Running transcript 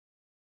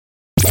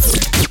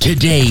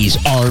Today's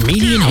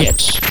Armenian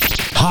hits.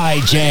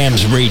 High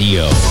Jams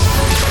Radio.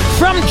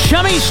 From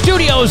Chummy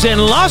Studios in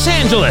Los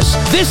Angeles,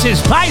 this is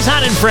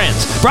Paisan and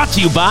Friends, brought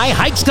to you by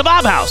Heights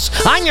Kebab House.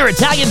 I'm your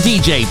Italian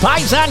DJ,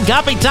 Paisan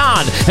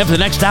Capitan, and for the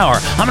next hour,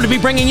 I'm going to be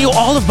bringing you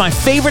all of my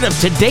favorite of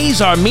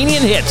today's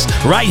Armenian hits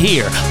right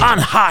here on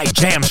High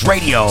Jams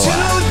Radio.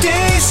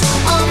 Today's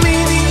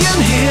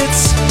Armenian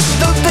hits,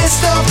 the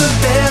best of the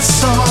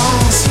best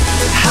songs.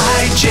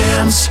 High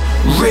Jams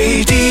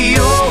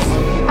Radio.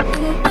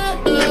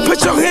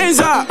 Put your hands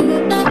up.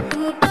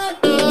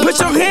 Put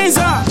your hands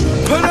up.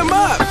 Put them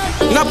up.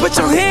 Now put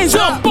your hands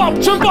up.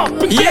 Jump up,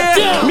 and get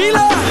down.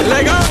 Mila,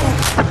 let go.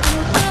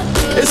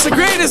 It's the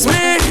greatest,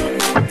 man.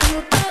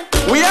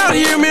 We out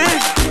here,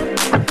 man.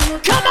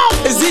 Come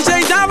on. It's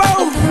DJ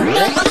Davo.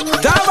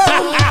 Davo.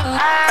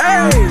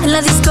 Hey. En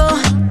la disco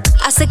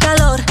hace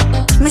calor,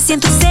 me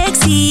siento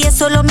sexy,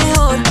 eso es lo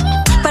mejor.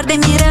 Par de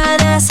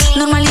miradas,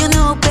 normal yo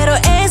no, pero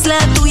es la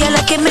tuya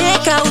la que me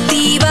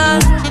cautiva.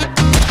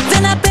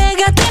 Ven a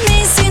pégate en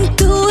mi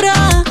cintura,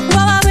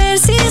 vamos a ver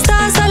si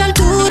estás a la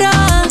altura.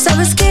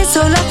 Sabes que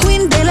soy la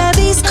queen de la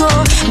disco,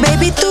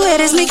 baby tú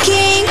eres mi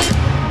king.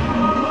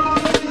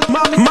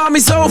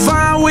 Mommy's so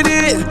fine with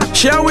it.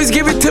 She always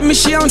give it to me,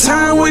 she on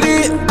time with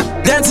it.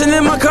 Dancing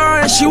in my car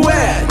and she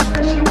wet.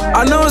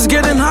 I know it's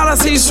getting hot, I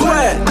see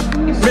sweat.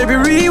 Baby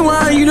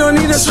rewind, you don't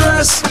need to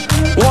stress.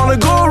 Wanna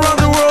go around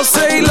the world,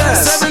 say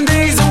less. 7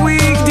 days a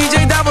week,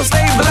 DJ Davo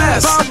stay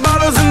blessed. 5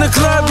 bottles in the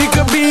club, you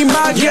could be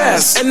my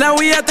guest. And now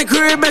we at the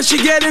crib and she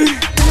getting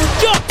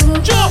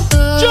Jump, jump,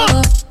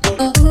 jump.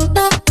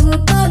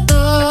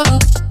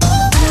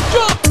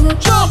 Jump,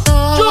 jump,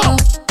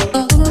 jump.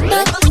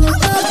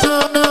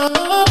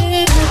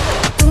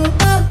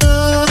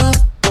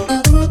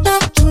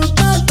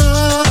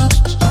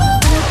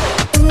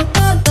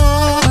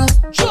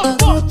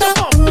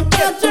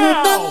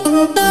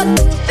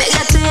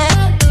 Pégate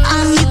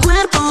a mi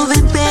cuerpo,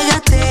 ven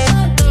pégate.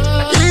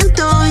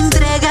 Lento,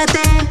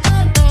 entrégate.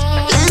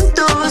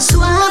 Lento,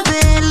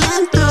 suave,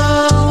 lento.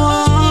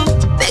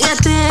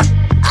 Pégate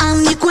a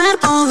mi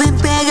cuerpo, ven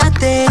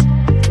pégate.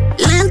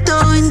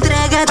 Lento,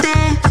 entrégate.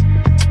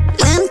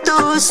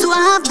 Lento,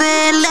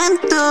 suave,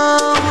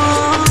 lento.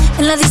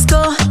 En la disco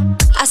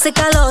hace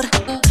calor,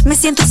 me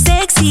siento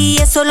sexy,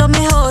 eso es lo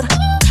mejor.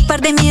 Par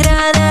de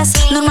miradas,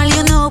 normal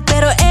yo no,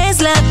 pero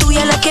es la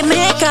tuya la que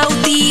me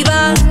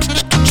cautiva.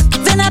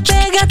 Ven a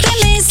pégate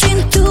en mi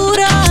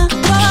cintura,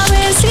 vamos a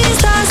ver si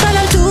estás a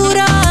la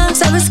altura.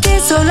 Sabes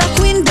que soy la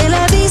queen de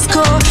la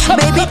disco,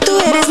 baby tú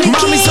eres mi king.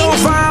 Mommy's so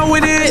fine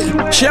with it.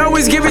 She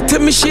always give it to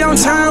me, she on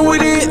time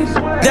with it.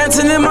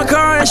 Dancing in my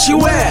car and she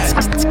wet.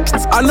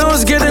 I know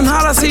it's getting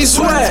hot, I see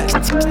sweat.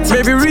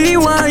 Baby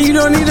rewind, you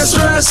don't need to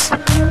stress.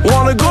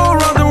 Wanna go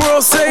around the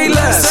world, say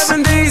less.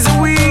 7 days a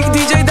week,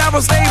 DJ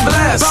Davo stay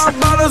blessed. 5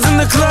 bottles in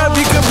the club,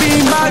 you could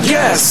be my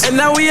guest. And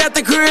now we at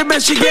the crib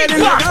and she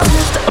getting we out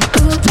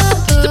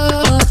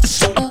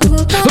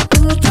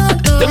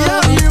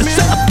here, man.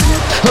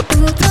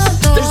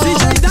 It's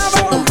DJ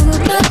Davo.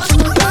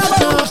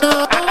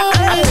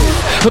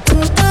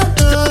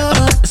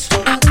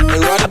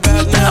 And right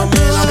about now,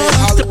 man, I'm in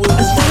Hollywood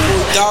with my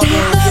boy Davo.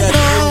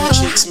 Yeah, the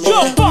chicks, man.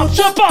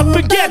 Jump up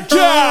and get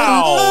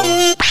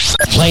down.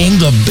 Playing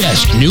the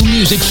best new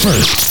music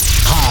first.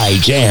 High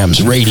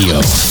Jams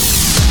Radio.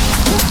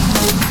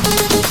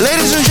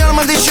 Ladies and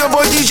gentlemen, this is your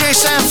boy DJ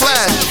Sam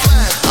Flash.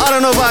 I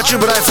don't know about you,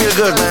 but I feel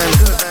good, man.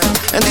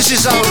 And this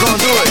is how we're gonna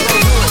do it.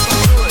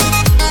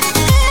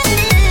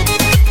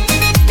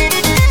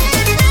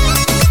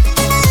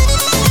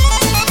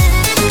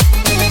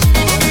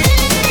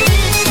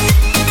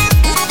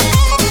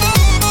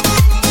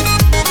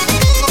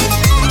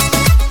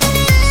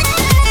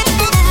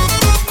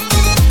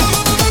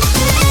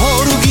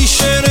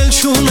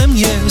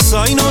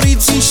 Այն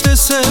օրից ինչ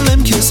տեսել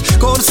եմ քեզ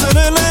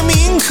Կորցրել եմ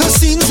ինքս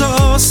ինձ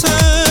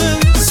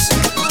ասես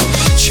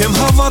Չեմ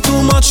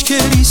հավատում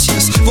աչքերիս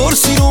ես Որ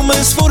սիրում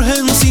ես, որ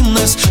հենց իմն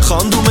ես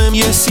Խանդում եմ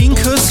ես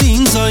ինքս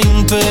ինձ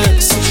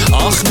այնպես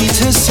Ախ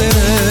միթե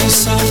սերես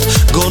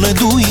Գոնե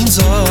դու ինձ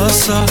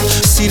ասա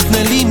Սիրտն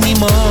էլ իմ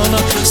իմանա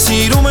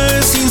Սիրում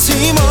ես ինձ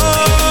հիմա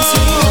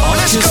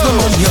Ախ ես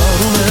նման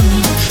յարում եմ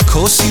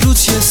Քո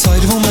սիրուց ես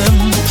այրվում եմ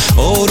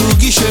Օր ու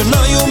գիշեր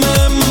նայում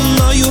եմ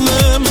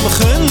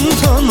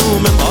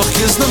Խենթանում եմ Ախ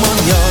ես նման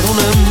յարում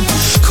եմ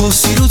Քո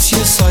սիրուց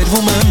ես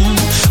այրվում եմ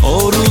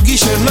Օր ու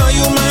գիշեր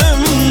նայում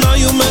եմ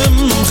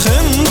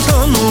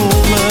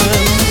Խենթանում եմ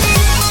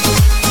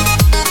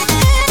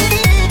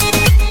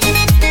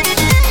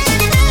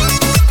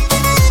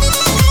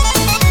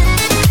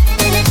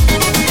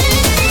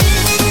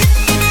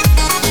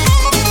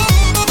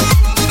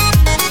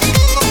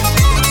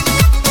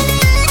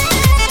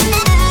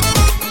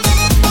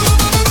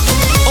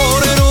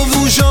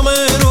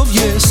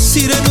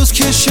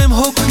Չեմ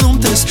հոգնում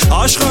տես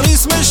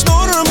Աշխարհիս մեջ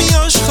նոր մի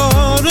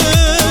աշխարհ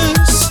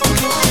ես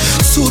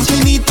Սուրբ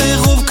մի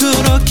տեղով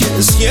կրակ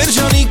ես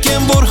Երջանիկ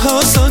եմ որ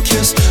հասակ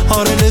ես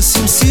Արել ես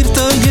իմ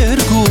սիրտը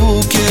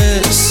երկուք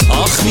ես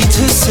Ախ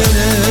միթե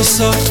սերես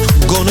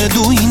Գոնե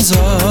դու ինձ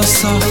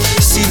ասա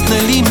Սիրտն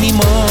էլ իմ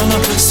իմանա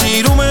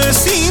Սիրում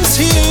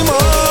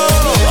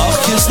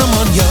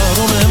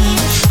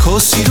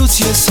սիրուց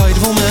ես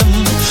այրվում եմ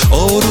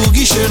օր ու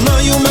գիշեր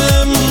նայում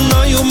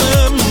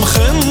եմ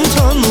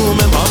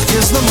խենթանում եմ ախ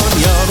ես նման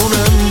յար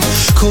ունեմ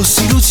քո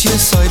սիրուց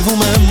ես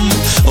այրվում եմ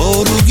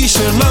օր ու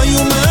գիշեր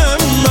նայում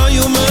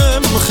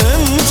եմ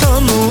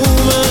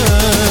խենթանում եմ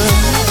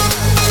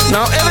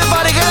Now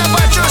everybody get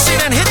up out your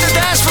seat and hit the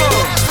dance floor.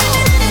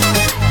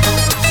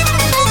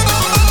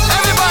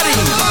 Everybody,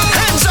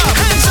 hands up,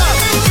 hands up.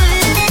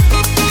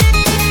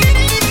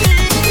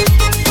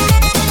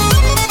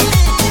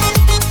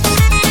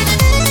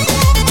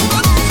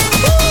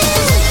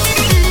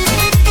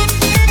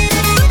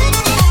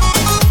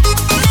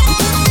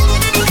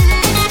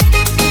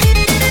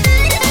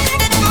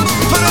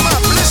 Put 'em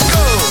up, let's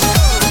go.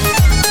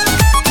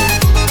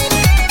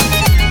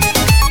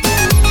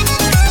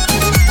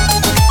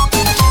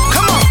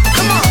 Come on,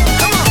 come on,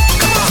 come on,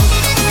 come on.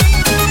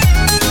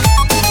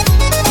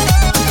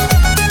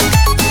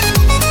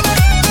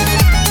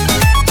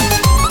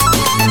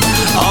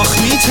 Ախ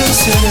միթե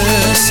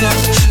սերեսա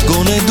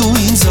գոնե դու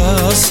ինձ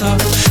ասա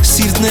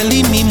սիրտն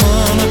էլի մի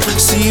մանր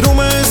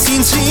սիրում ես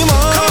ինձ հիմա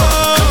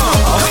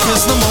ախ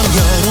ես նման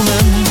յար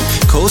ունեմ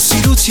քո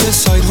սիրուց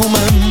ես այրվում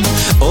եմ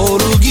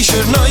օր ու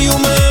գիշեր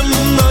նայում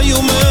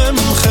եմ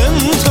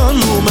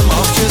խենթանում եմ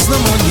ախ ես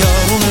նման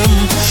յար ունեմ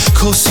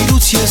քո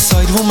սիրուց ես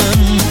այրվում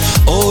եմ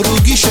օր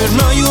ու գիշեր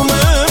նայում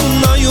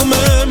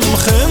եմ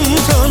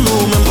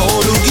խենթանում եմ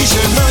օր ու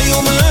գիշեր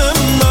նայում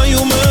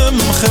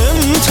եմ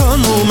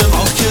խենթանում եմ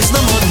ախ ես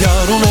նման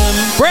յար ունեմ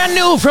Brand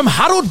new from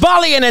Harut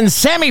Balian and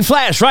Sammy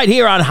Flash right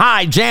here on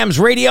High Jams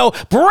Radio.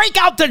 Break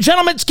out the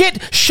gentleman's kit.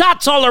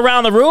 Shots all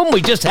around the room.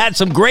 We just had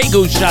some Grey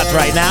Goose shots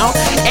right now.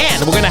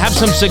 And we're going to have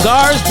some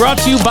cigars brought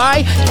to you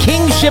by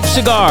Kingship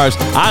Cigars.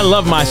 I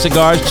love my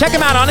cigars. Check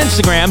them out on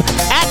Instagram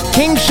at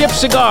Kingship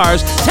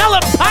Cigars. Tell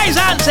them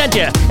Paisan sent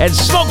you and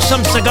smoke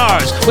some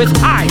cigars with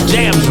High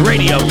Jams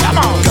Radio. Come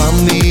on.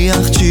 Կամի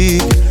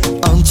աղջիկ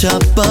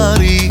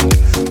անչապարի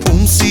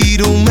ում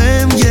սիրում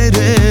եմ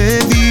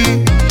երևի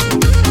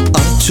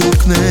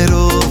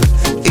Աչուկներով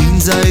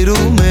ինձ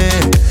այրում է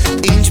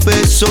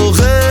ինչպես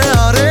շողե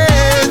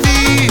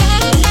արևի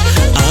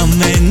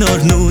Ամեն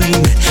օր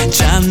նույն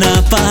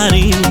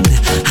ճանապարհին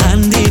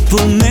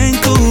հանդիպում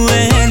ենք ու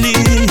էլի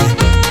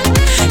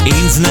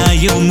Ինձ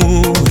նայում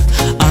ու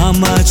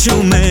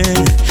ամաչում է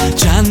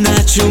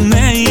ճանաչում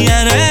է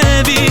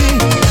երևի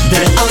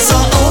Դե ասա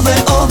ով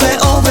է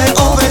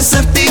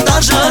սրտի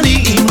դաժանի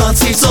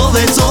Իմացիր ով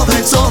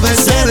է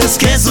սերս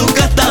քեզ ու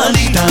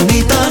կտանի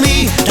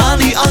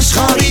Տանի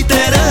աշխարհի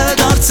տերը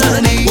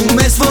դարձնի Ու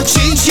մեզ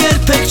ոչինչ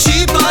երբեք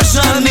չի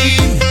բաժանի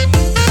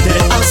Դե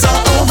ասա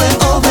ով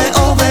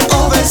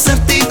է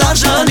սրտի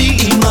դաժանի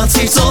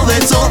Իմացիր ով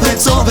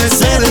է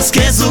սերս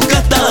քեզ ու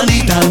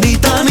կտանի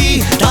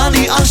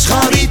Տանի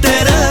աշխարհի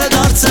տերը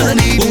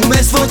դարձնի Ու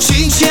մեզ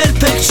ոչինչ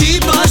երբեք չի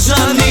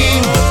բաժանի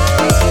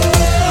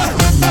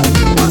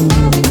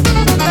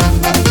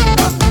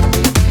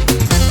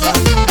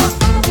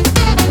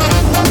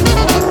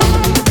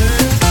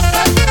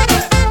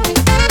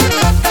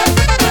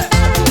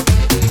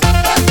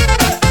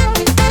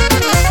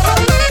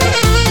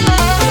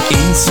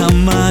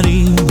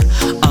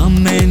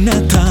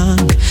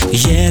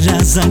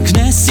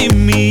Երազանքնես իմ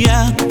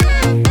միակ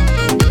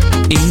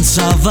Ինձ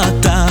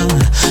հավատա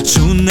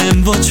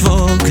չունեմ ոչ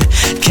ոք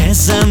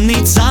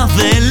Քեզանից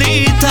ավելի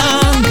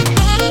տանք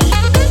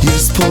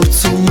Ես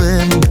փորձում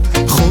եմ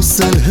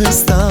խոսել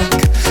հստակ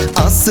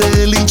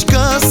Ասել ինչ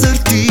կա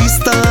սրտիս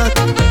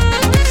տակ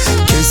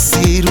Քեզ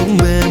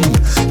սիրում եմ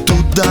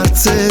դու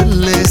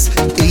դարձել ես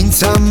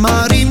Ինձ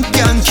համար իմ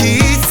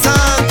կյանքից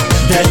ցանկ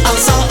Դե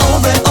ասա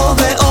ով է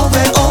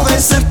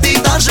սրտի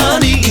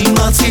դաժանի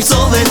Իմացիր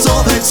ով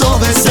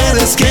է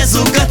սերս քեզ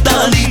ու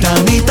կտանի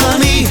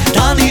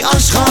Տանի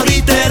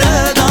աշխարհի տերը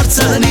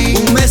դարձնի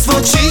Ու մեզ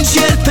ոչինչ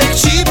երբեք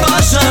չի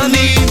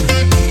բաժանի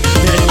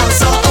Դե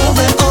ասա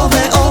ով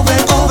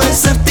է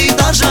սրտի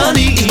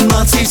դաժանի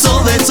Իմացիր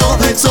ով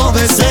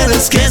է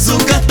սերս քեզ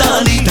ու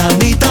կտանի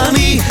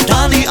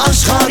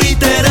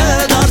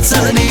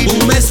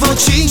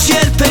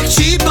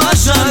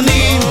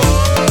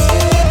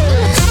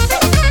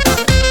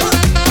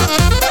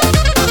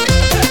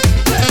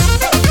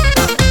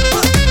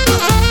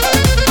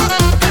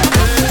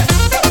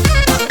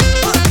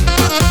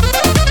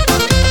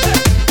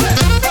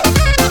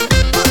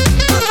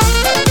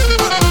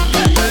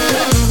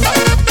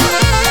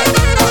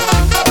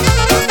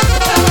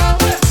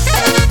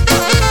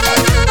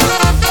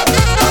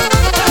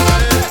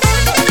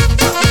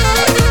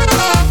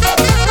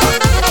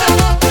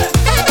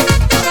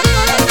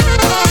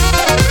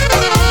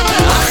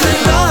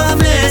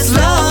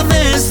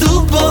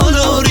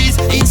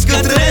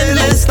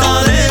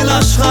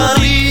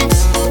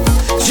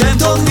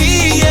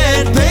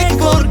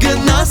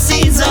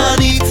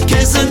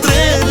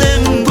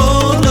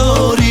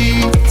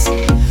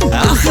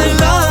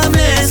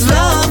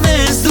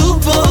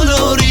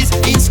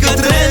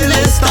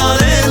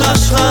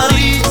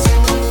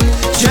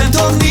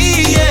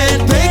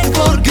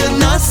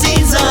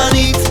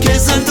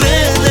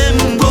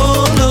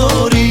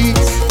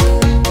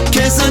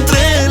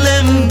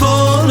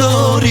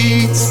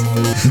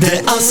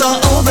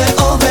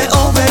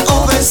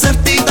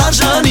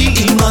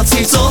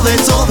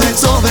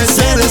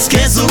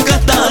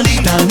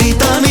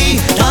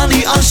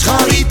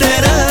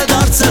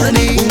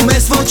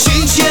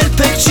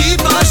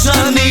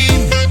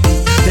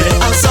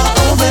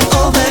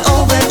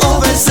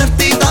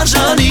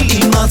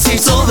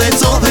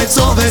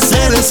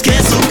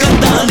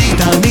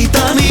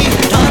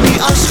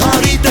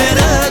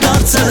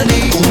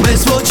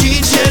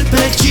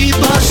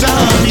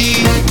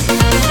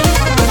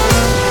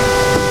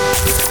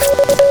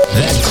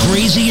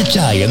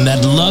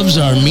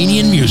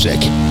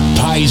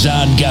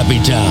Paisan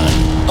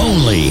Capitan,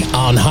 only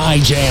on High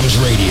Jams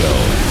Radio.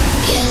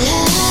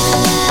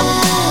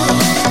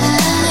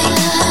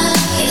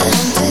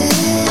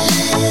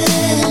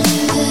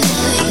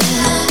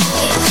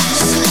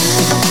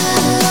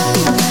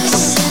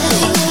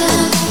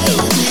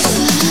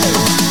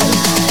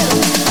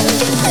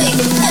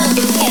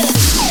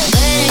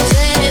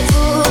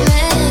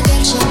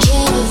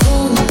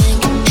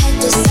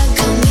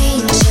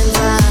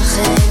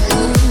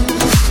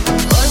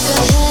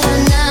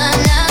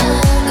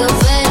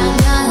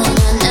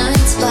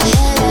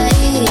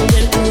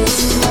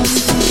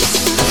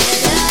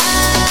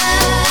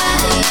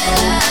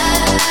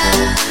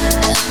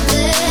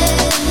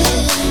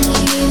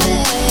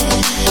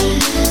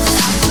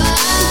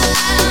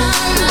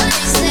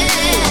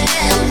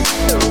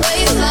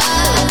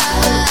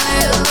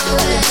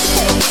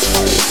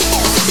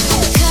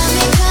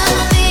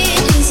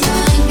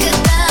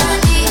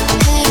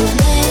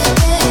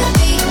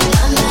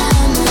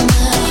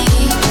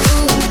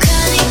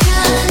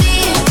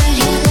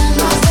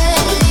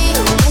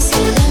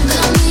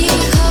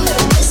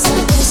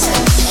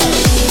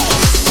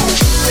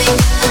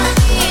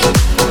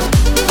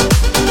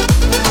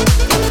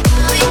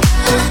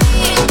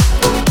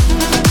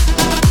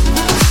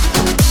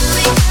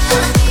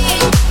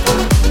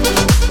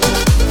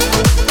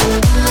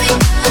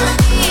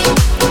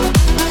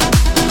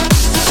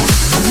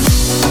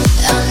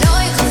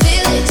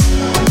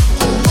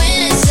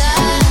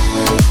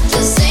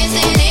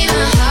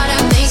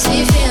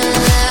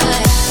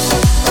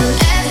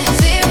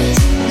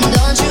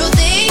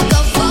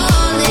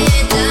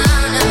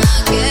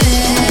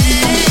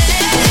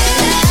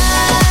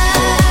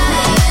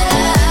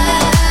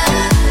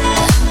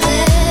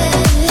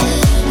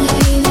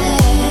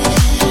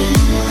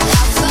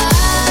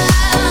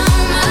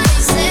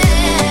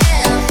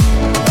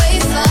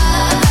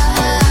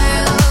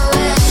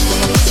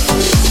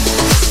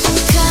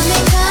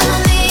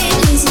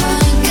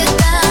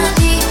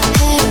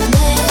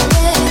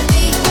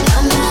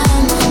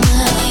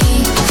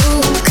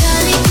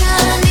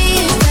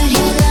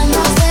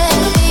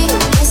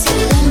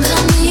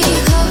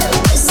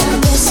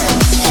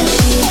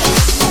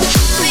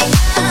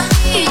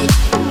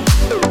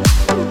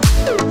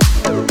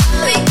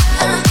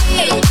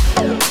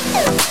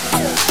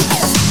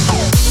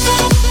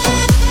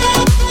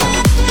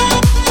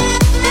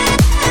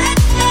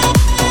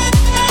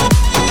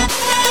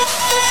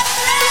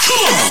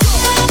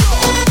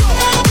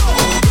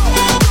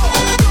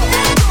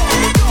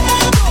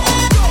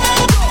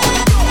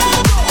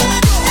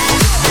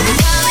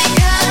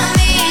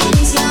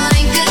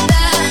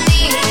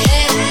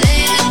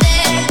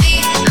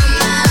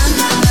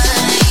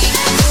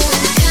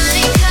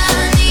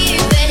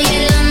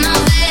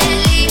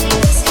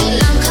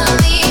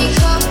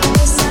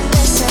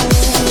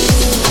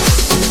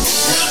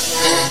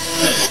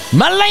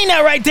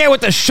 Malena right there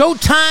with the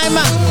Showtime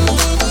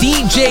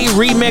DJ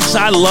remix.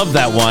 I love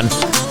that one.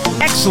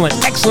 Excellent,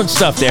 excellent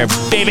stuff there,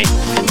 baby.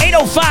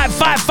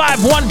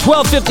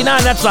 805-551-1259.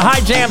 That's the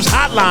High Jams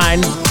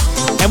hotline.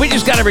 And we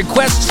just got a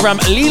request from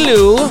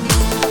Lilu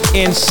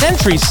in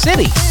Century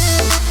City.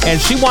 And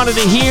she wanted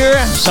to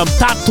hear some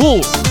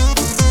Tattoo.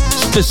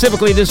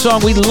 Specifically this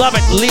song. We love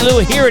it.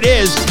 Lilu, here it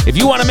is. If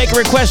you want to make a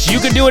request, you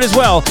can do it as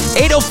well.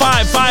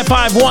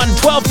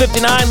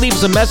 805-551-1259. Leave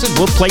us a message.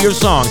 We'll play your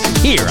song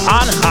here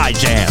on High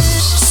Jams.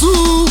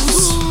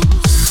 Sus,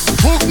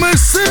 çok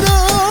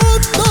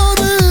meselat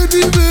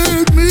daredi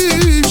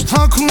vermiş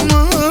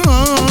takımına.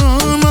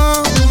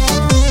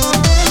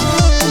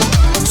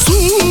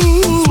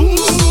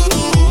 Sus,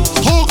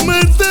 çok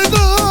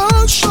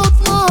merteden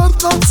şatlar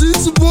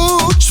tatsiz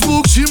boç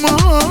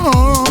çimana.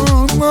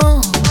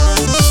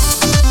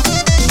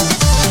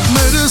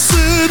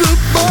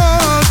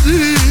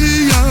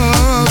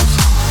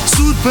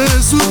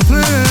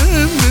 Սուրպե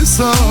մեզ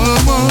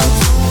համար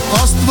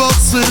Աստված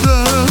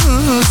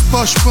սերս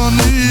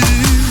պաշտպանի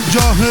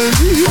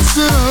ջահելից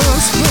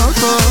ես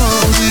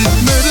կատարի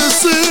Մերը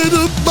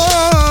սերը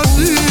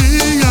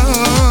բարիակ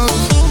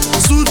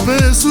Սուրպե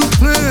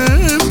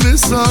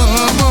մեզ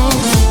համար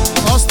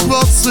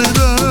Աստված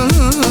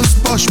սերս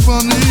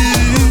պաշտպանի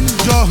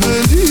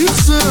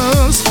ջահելից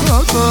ես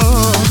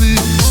կատարի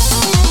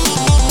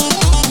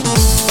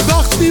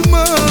Գախտի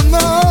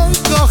մնա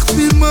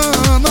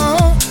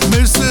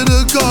Մեր սերը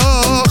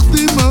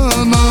գախտի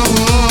մնա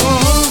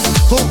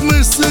Թող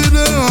մեր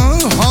սերը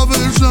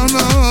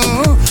հավերժանա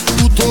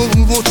ու թող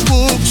ոչ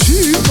ոք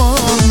չի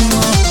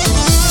մանա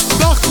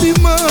Գախտի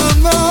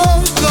մնա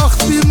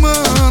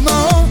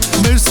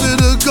Մեր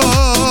սերը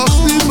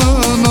գախտի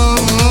մնա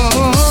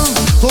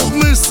Թող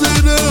մեր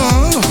սերը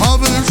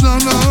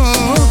հավերժանա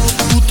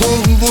ու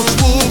թող ոչ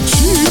ոք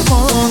չի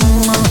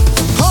մանա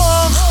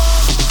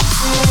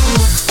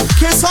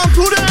Քեզ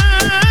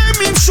համբուրեմ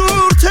իմ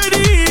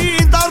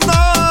շուրթերին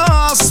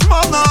դառնաս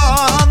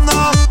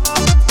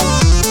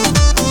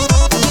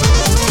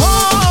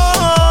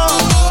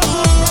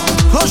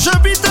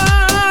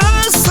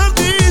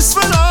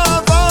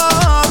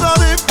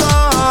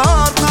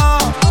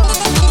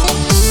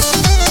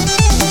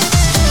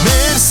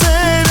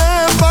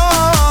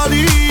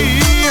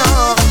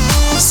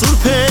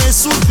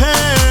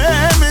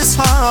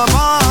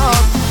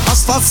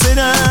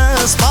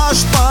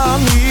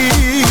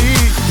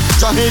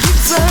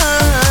ջահերից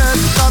ձեր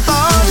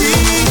կատարի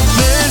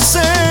մեր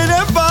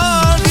սերը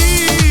բարի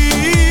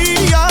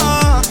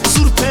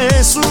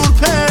Սուրբ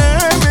է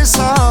մեզ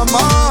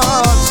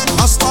համար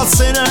Աստված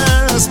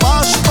սերս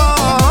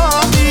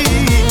պաշտպանի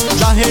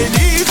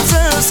ջահերից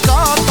ձեզ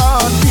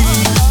կատարի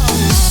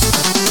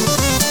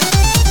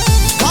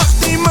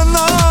Գաղթի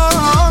մնա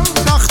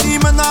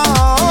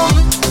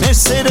մեր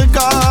սերը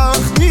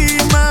գաղթի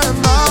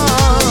մնա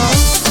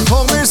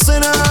Թող մեր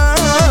սերը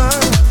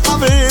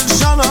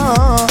ավերջանա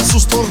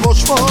Սուս թող ոչ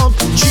ոք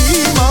չի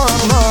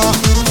մանա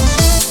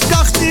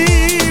Գաղթի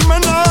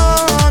մնա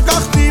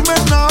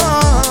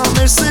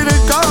մեր սերը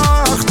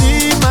գաղթի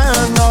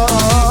մնա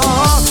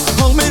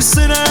Թող մեր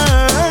սերը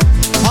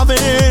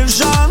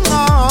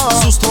ավերջանա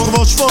Սուս թող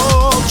ոչ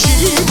ոք չի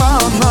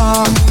մանա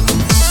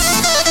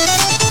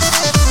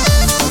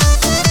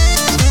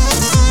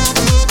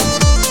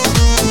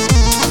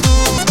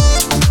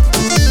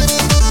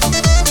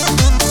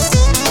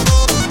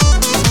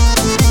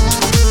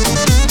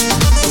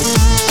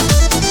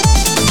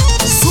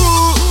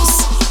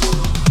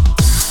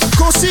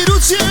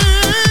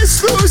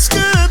Ես լույս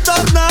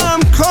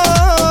կդառնամ քո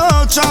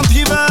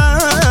ճամփի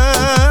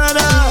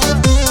վրա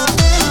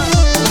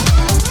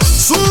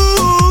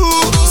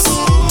Սուս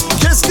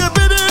քեզ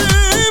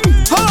կբերեմ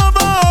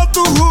հավատ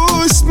ու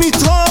հույս մի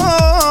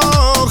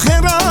թող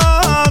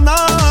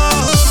հեռանա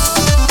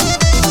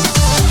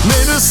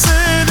Մեր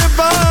սերը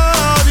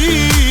բարի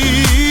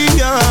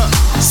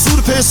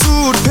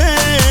Սուրբ է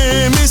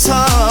մեզ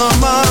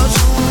համար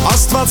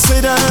Աստված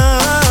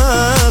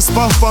սերս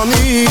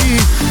պահպանի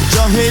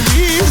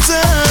ջահերից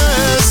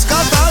ձեզ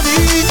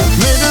կատարի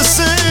մեր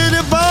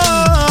սերը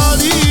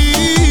բարի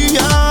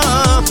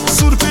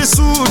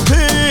Սուրբ է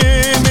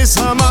մեզ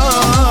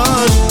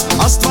համար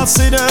Աստված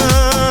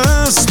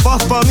սերս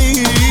պահպանի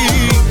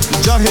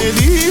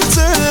ջահերից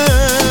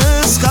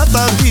ձեզ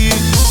կատարի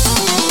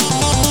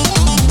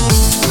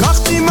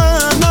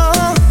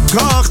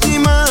Գաղթի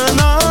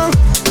մնա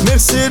մեր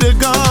սերը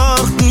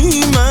գաղթի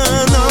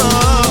մնա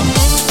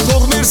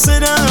Թող մեր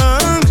սերը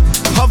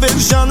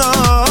հավերժանա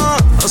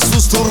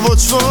Սուս թող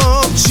ոչ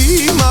ոք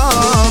չի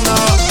մանա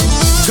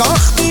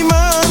Գաղթի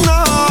մնա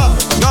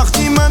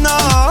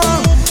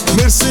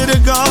մեր սերը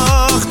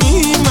գաղթի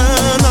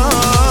մնա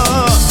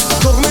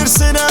Թող մեր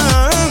սերը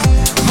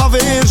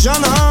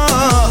հավերժանա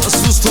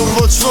Սուս թող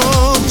ոչ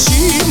ոք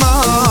չի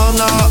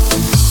մանա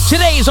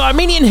Today's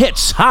Armenian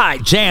Hits High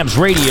Jams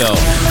Radio.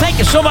 Thank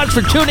you so much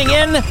for tuning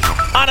in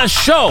on a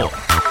show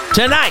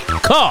tonight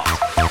called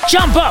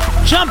Jump Up,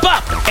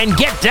 and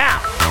Get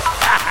Down.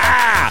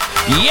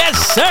 Yes,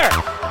 sir.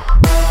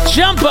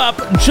 Jump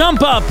up,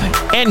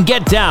 and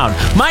get down.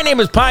 My name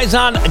is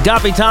Paisan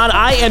Gapitan.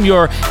 I am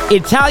your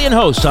Italian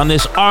host on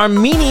this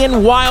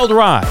Armenian wild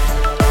ride.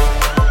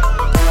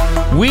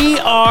 We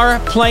are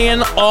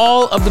playing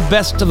all of the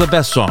best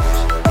songs,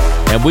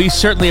 and we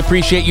certainly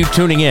appreciate you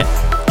tuning in.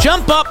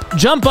 Jump up,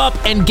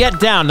 and get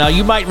down. Now,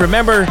 you might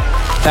remember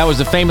that was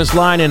a famous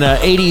line in an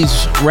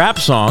 80s rap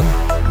song.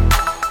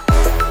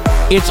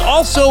 It's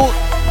also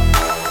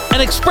an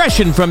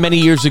expression from many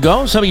years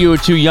ago. Some of you are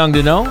too young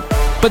to know.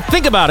 But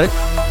think about it.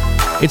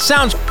 It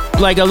sounds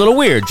like a little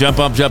weird. Jump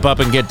up,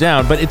 and get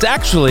down. But it's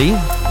actually,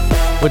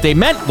 what they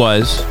meant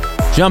was,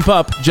 jump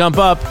up,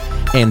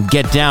 and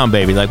get down,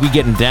 baby. Like, we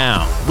getting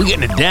down. We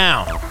getting it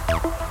down.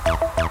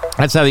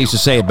 That's how they used to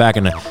say it back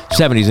in the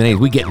 70s and 80s.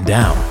 We getting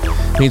down.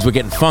 It means we're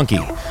getting funky.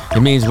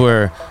 It means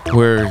we're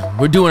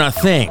doing our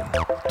thing.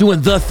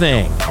 Doing the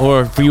thing.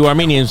 Or for you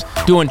Armenians,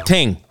 doing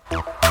ting.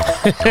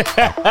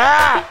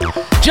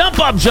 Jump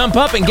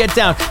up, and get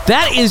down.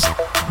 That is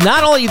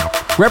not only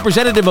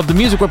representative of the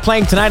music we're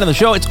playing tonight on the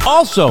show, it's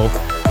also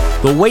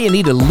the way you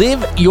need to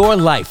live your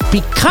life.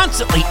 Be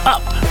constantly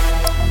up.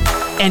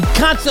 And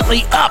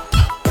constantly up.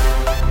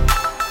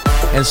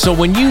 And so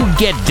when you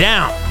get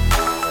down,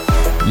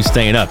 you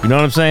staying up. You know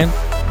what I'm saying?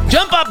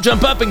 Jump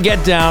up, and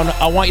get down.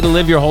 I want you to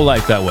live your whole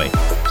life that way.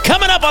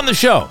 Coming up on the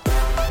show,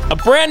 a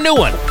brand new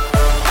one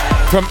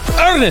from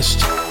Ernest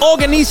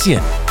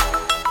Oganessian.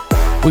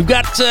 We've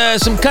got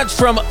some cuts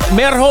from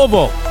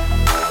Merhovo,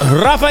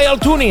 Rafael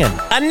Tunian,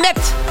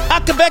 Annette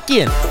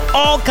Akabekian.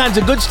 All kinds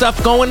of good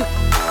stuff going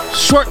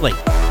shortly.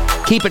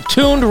 Keep it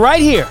tuned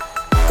right here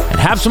and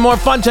have some more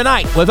fun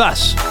tonight with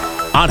us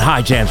on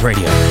High Jams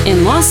Radio.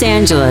 In Los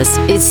Angeles,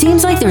 it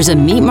seems like there's a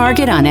meat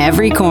market on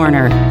every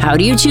corner. How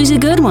do you choose a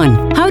good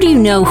one? How do you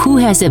know who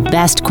has the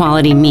best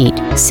quality meat,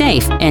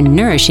 safe and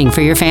nourishing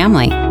for your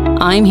family?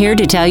 I'm here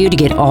to tell you to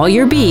get all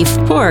your beef,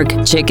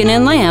 pork, chicken,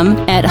 and lamb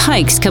at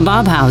Hike's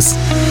Kebab House.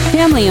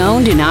 Family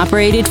owned and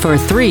operated for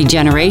 3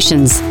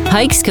 generations,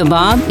 Hike's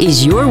Kebab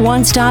is your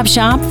one-stop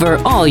shop for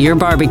all your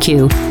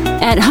barbecue.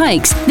 At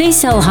Hike's, they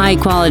sell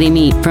high-quality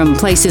meat from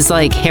places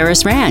like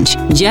Harris Ranch,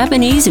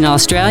 Japanese and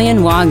Australian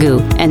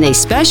Wagyu, and they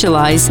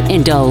specialize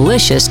in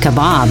delicious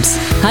kebabs.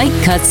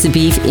 Hike cuts the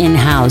beef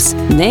in-house.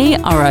 They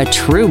are a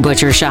true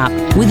butcher shop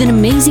with an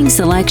amazing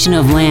selection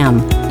of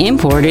lamb,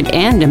 imported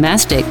and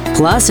domestic,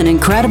 plus an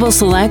incredible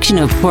selection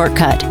of pork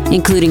cut,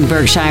 including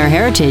Berkshire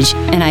Heritage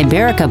and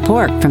Iberica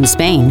pork from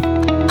Spain.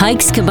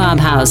 Hike's Kebab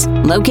House,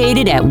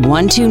 located at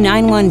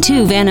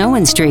 12912 Van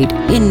Owen Street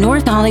in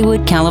North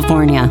Hollywood,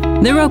 California.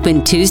 They're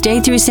open Tuesday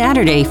through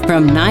Saturday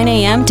from 9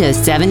 a.m. to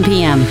 7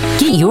 p.m.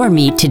 Get your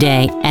meat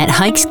today at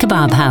Hike's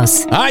Kebab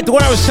House. All right, the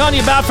one I was telling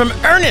you about from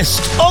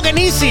Ernest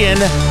Oganessian,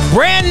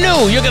 brand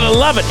new. You're going to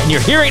love it, and you're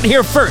hearing it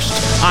here first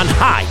on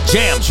High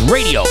Jams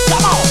Radio.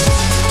 Come on.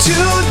 2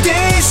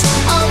 days,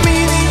 a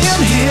million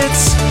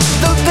hits,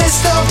 the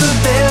best of the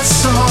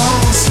best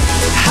songs.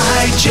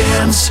 High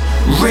Jams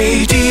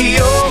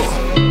Radio.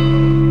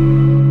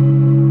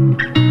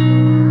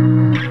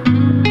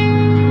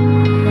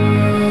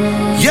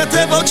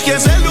 Եթե ոչ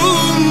քեզ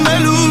ելում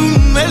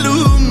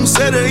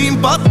սերը իմ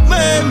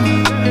պատմեմ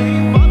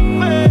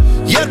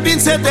Երբ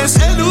ինձ հետ ես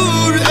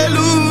ելուր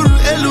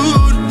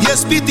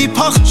ես պիտի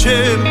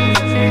փախչեմ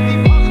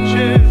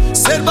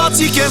Սեր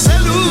բացի քեզ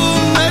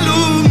ելում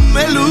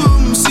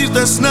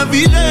սիրտս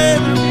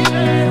նվիրեմ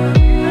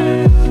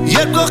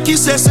Երբ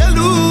կողքիս ես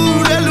ելուր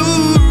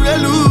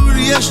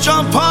ես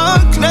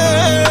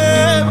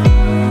ճամփակնեմ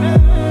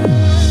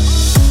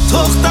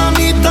Թող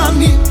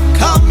տանի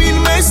Քամին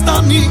մեզ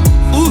տանի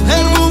ու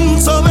հերվում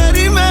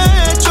ծովերի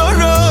մեջ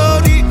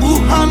օրորի ու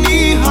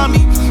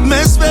հանի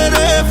մեզ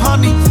վերև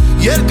հանի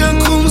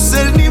երկնքում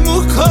սերն իմ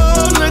ու քո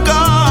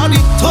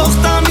նկարի Թող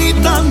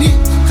տանի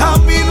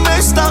քամին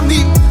մեզ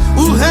տանի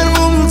ու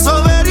հերվում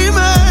ծովերի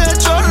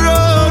մեջ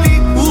օրորի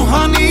ու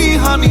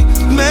հանի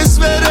մեզ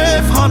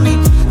վերև հանի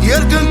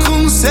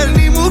երկնքում սերն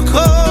իմ ու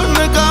քո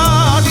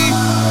նկարի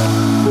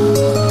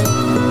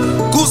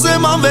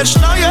Կուզեմ անվերջ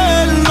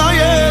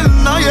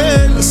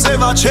նայել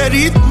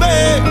սևաչերիդ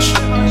մեջ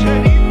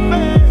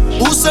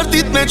ու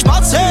սրտիդ մեջ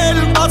բացել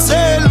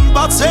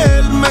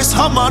մեզ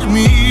համար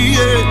մի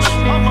էջ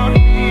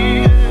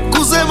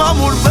Կուզեմ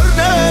ամուր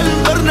բռնել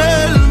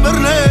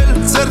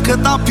ձերքը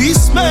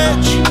տապիս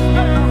մեջ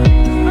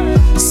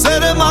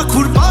Սերը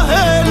մաքուր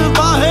պահել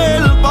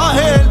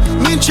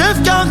մինչև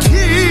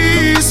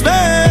կյանքիս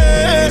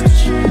վերջ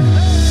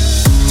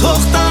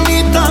Թող տանի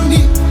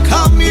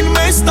քամին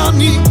մեզ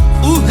տանի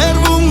ու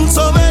հերվում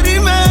ծովերի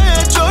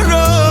մեջ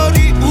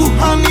օրորի ու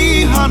հանի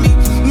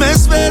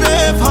մեզ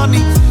վերև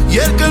հանի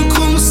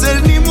երկնքում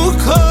սերն իմ ու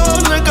քո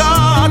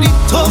նկարի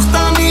Թող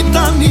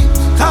տանի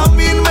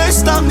քամին մեզ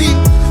տանի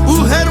ու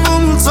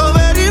հերվում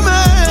ծովերի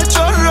մեջ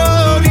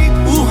օրորի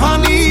ու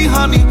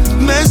հանի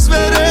մեզ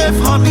վերև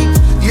հանի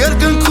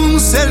երկնքում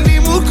սերն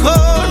իմ ու քո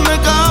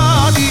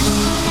նկարի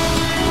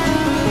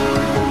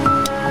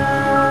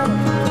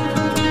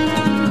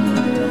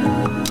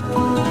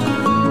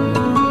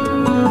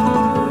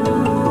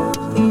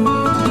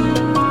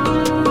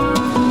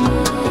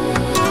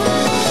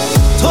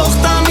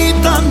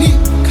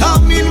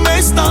Քամին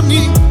մեզ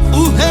տանի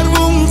ու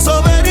հերվում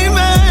ծովերի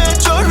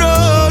մեջ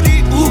օրորի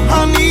ու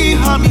հանի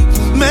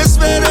մեզ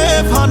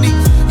վերև հանի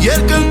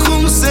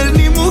երկնքում սերն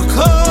իմ ու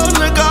քո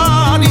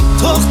նկարի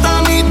Թող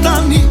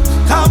տանի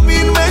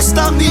քամին մեզ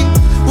տանի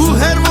ու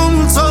հերվում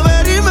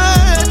ծովերի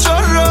մեջ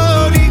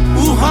օրորի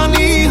ու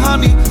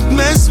հանի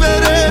մեզ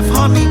վերև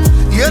հանի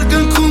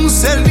երկնքում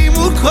սերն իմ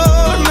ու քո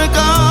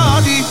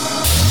նկարի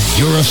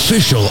Your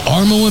official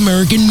Armo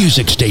American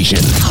music station,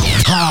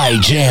 High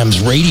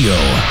Jams Radio.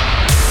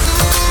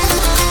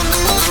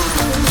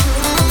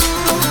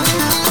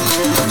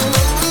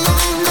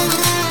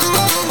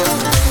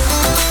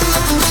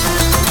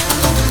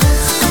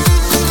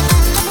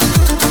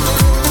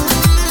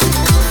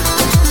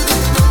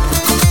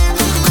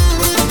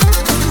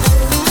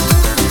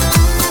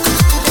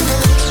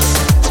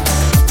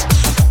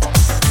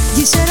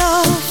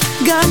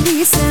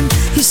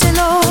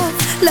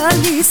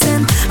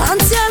 Լալիսեմ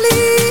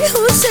անցյալի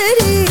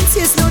հուշերից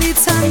ես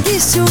նորից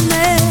հանգիսում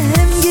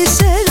եմ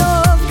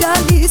գիշերով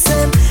գալիս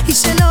եմ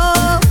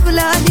հիշելով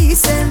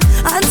լալիսեմ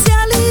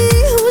անցյալի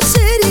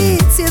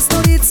հուշերից ես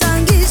նորից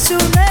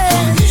հանգիսում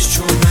եմ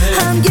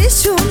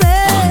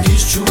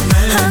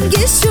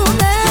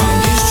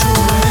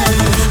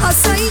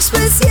ասա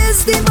ինչպես ես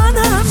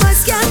դիմանամ այս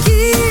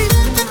կյանքին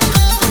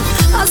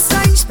ասա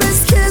ինչպես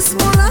քեզ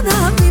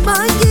մոռանամ իմ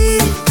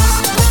անգին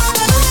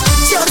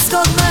Չորս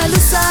կողմը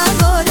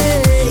լուսավոր է,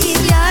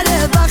 իմ յարը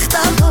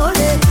բախտավոր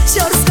է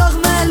Չորս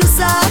կողմը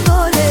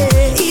լուսավոր է,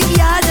 իմ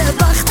յարը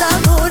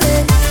բախտավոր է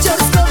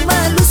Չորս կողմը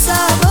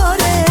լուսավոր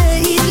է,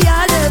 իմ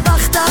յարը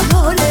բախտավոր է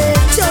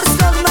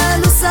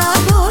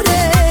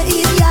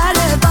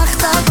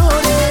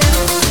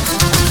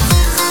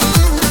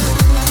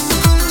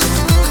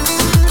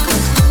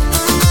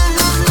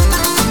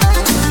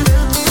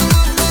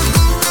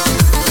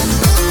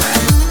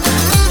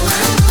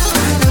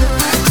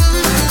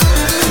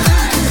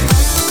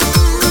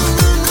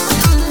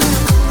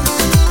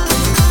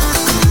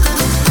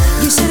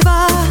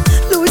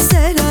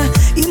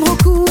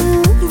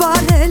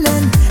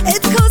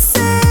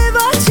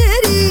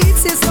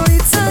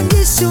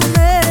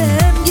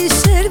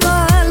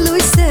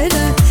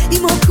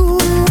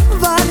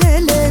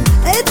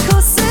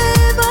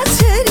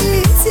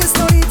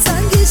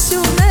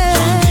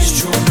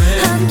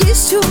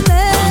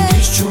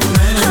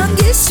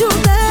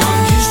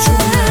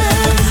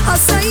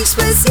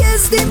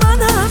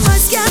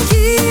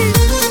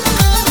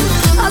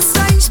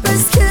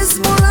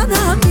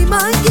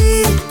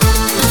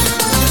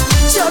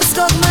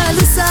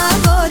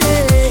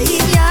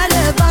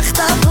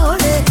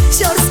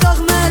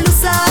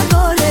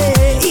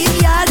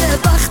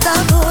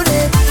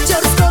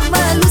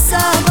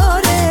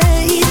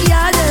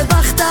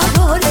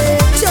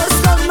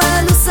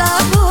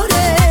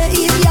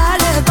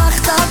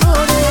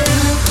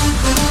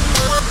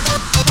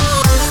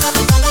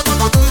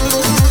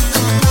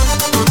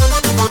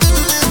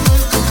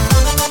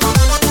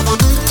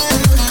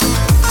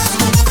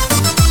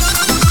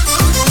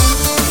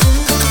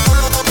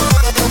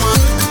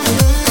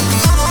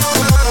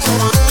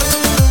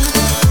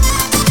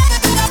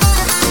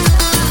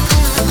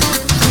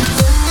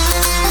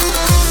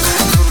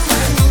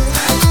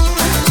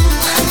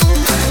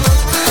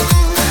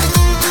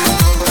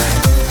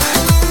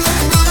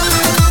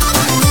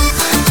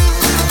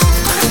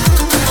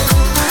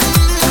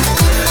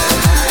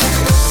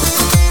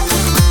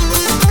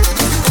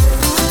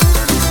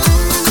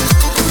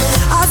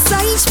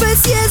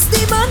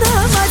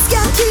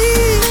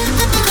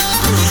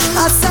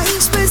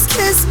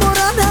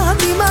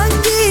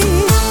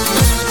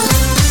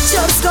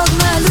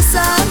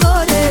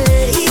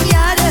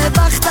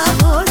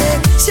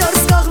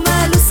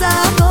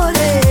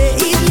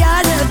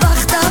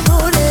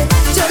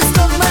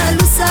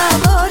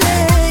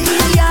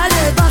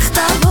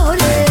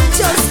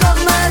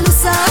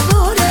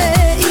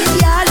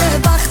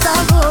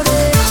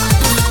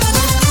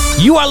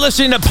You are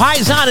listening to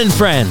Paisan and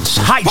Friends.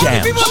 High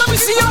Jams. People, let me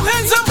see your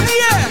hands up in the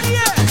air.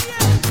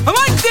 I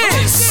like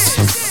this.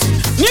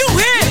 New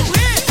hit.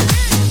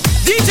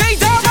 DJ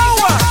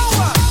Damoa.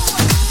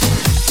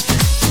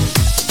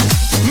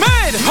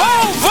 Med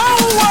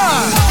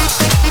Hovoa.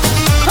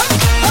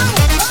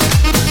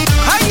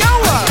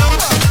 Hayoa.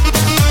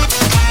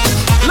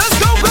 Let's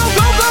go, go,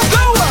 go, go,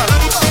 go.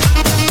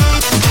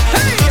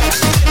 Hey.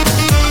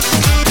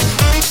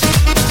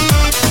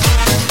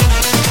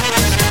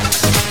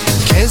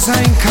 Քեզ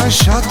այնքան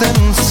շատ եմ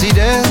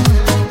սիրել,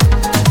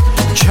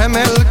 չեմ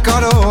էլ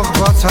կարող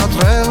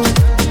բացատրել,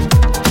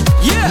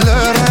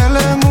 լրել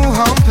եմ ու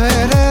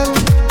համբերել,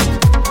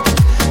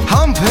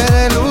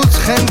 համբերելուց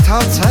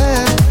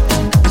խենթացել,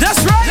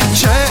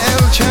 չէ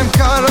էլ չեմ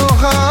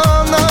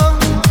կարողանա,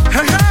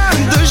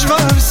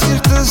 դժվար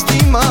սիրտս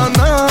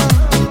դիմանա,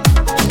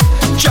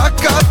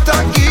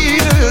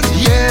 ճակատագիրդ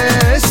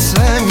ես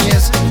եմ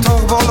ես,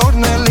 թող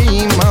բոլորն էլ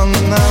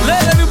իմանա.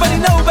 Let everybody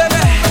know, baby.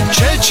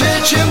 Չէ, չէ,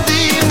 չեմ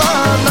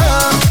դիմանա,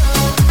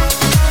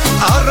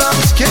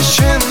 առանց քեզ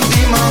չեմ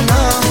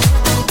դիմանա,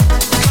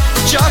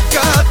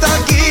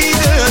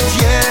 ճակատագիրդ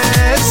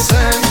ես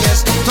եմ ես,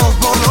 թող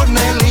բոլորն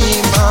էլ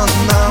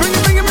իմանա.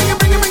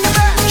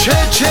 Չէ,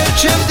 չէ,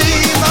 չեմ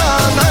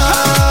դիմանա,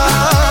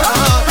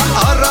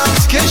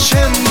 առանց քեզ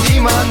չեմ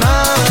դիմանա,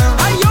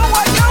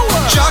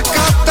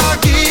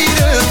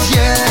 ճակատագիրդ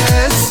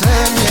ես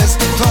եմ ես,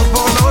 թող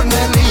բոլորն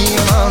էլ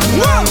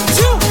իմանա. 1,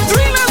 2,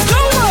 3, let's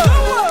go.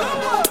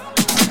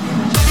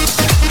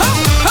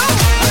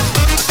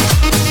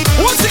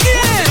 Once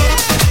again,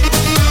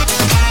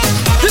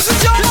 this is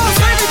your most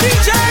favorite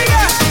DJ,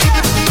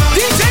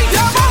 DJ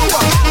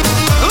Damoa.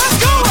 Let's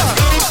go.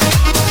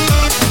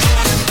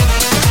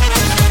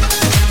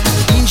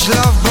 Ինչ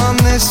լավ բան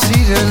է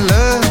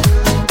սիրելը,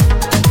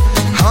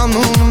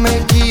 հանուն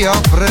մեկի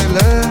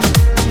ապրելը,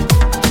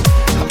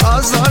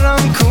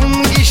 ազարանքում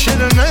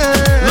գիշերն է,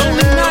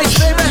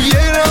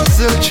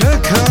 երազել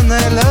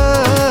չքնելը.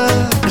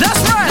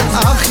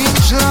 Ախ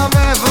ինչ լավ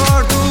է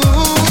որ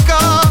դու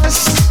կաս,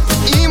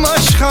 իմ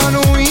աշխարհ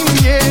ու իմ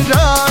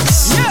երաս,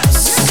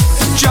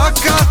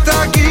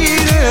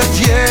 ճակատագիրդ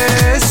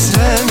ես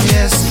եմ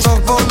ես, թող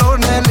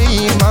բոլորն էլ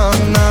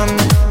իմանան.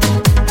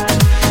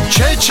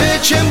 Չէ, չէ,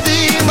 չեմ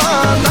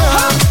դիմանա,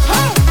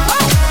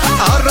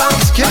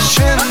 առանց քեզ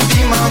չեմ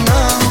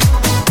դիմանա,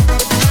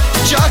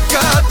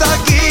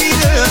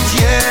 ճակատագիրդ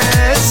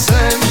ես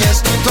եմ ես,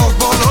 թող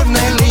բոլորն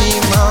էլ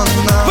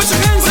իմանա.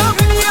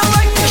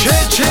 Չէ,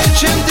 չէ,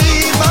 չեմ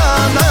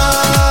դիմանա,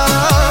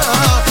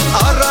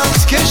 առանց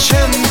քեզ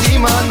չեմ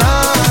դիմանա,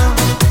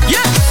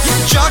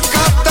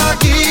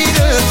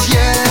 ճակատագիրդ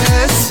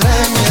ես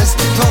եմ ես,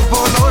 թող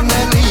բոլորն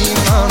էլ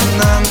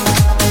իմանան.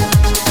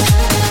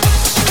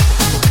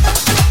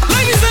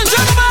 Ladies and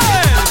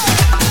gentlemen,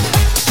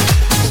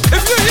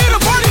 if you're here to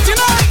party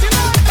tonight,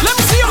 let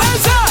me see your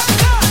hands up.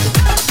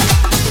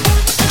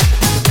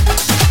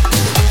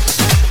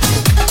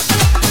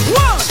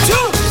 1,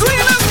 2,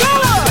 3, let's go.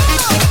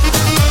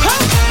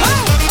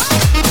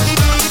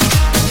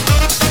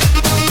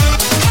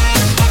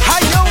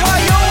 Hayo,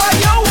 hayo,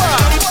 hayo.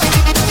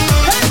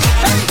 Hey,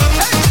 hey,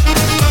 hey.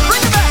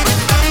 Bring it back.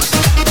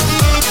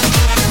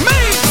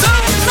 Make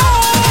some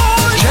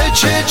noise. Չէ,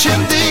 չէ,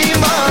 չեմ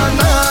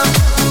դիմանա,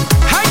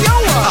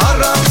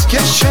 առանց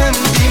քեզ չեմ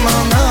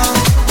դիմանա,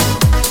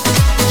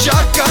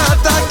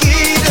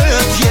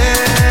 ճակատագիրդ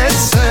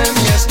ես եմ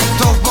ես,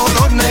 թող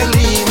բոլորն էլ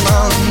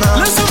իմանա.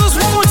 Let's do this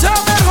one more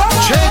time, man.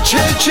 Չէ,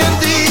 չէ, չեմ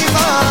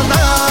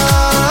դիմանա,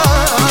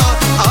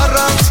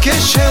 առանց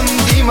քեզ չեմ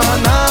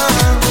դիմանա,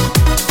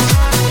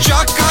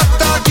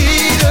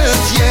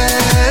 ճակատագիրդ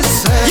ես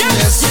եմ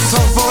ես,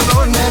 թող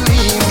բոլորն էլ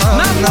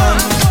իմանա.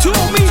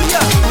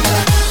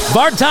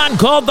 Barton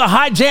called the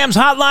High Jams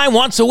hotline,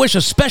 wants to wish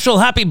a special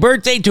happy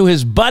birthday to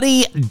his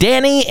buddy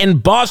Danny in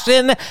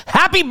Boston.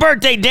 Happy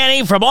birthday,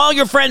 Danny, from all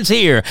your friends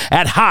here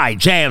at High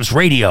Jams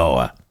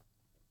Radio.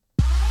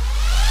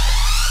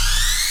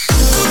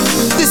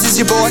 This is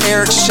your boy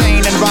Eric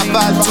Shane and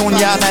Rafael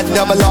Tunya on that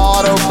double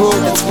auto boot.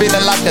 It's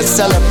feeling like a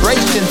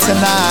celebration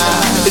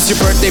tonight. It's your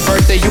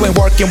birthday, you ain't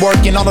working,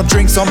 all the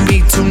drinks on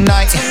me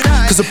tonight.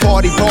 Cause a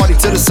party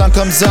till the sun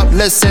comes up.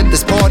 Let's set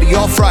this party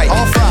off right.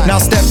 Now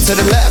step to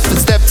the left and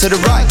step to the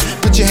right.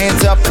 Put your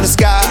hands up in the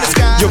sky.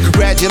 Your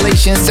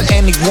congratulations to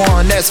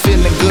anyone that's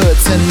feeling good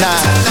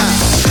tonight.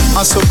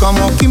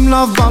 Ասոկամոք իմ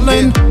լավ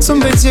բալեն,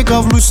 ծնվեց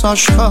եկավ լույս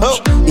աշխար,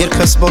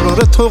 երկս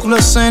բոլորը թող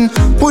լսեն,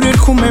 որ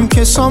երգում եմ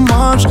քեզ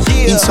համար,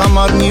 ինձ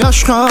համար մի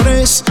աշխարհ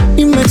ես,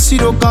 իմ մեծ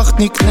սիրո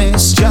գաղտնիքն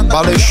ես,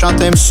 բալե շատ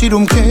եմ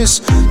սիրում քեզ,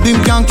 դու իմ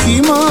կյանքի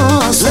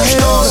մաս ես,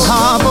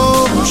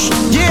 հավոչ,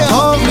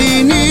 թող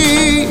լինի,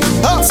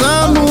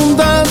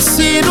 ծնունդդ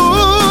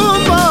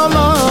սիրում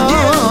բալա,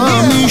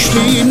 միշտ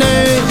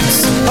լինես,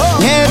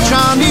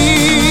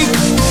 երջանիկ,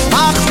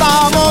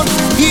 ախտավոր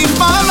իր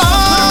բալա.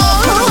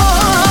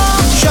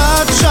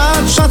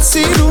 Շատ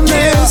սիրուն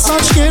ես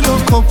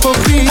աչքերով քո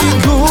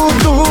փոքրիկ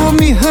դու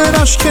մի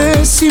հրաշք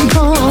ես իմ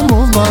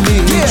համով բալի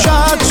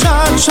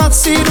շատ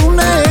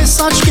սիրուն ես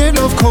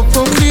աչքերով քո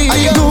փոքրիկ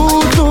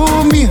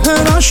դու մի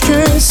հրաշք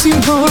ես քեզ իմ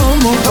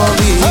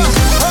համոզալի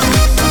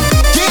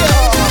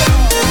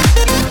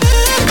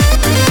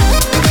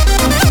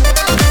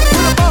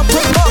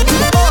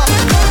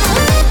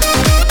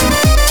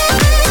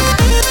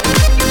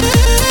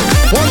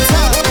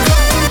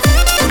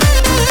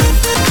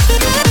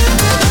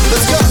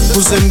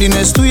Ուզեմ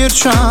լինես դու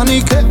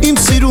երջանիկ, իմ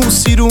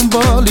սիրուն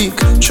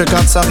բալիկ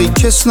Չկա ծաղիկ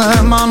քեզ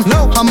նման,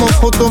 համով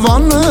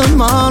հոտովան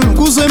նման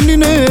Ուզեմ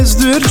լինես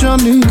դու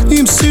երջանիկ,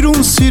 իմ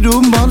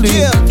սիրուն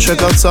բալիկ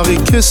Չկա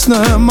ծաղիկ քեզ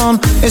նման,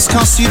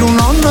 այսքան սիրուն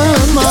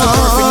աննման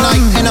Perfect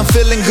night and I'm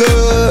feeling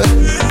good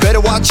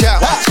Better watch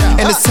out,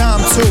 and it's time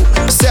to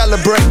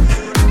celebrate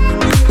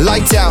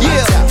Lights out,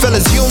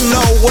 fellas, you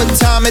know what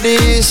time it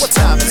is.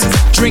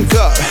 Drink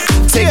up,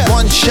 take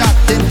one shot,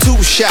 then two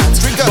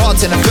shots.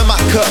 Bartender, fill my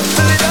cup.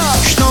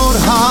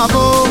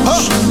 Շնորհավոր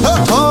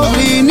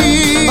հողինի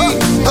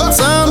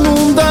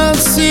ծանունդ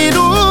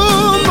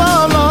սիրում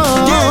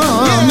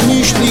բալամ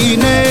Միշտ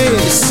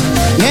լինես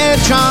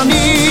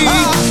երջանիկ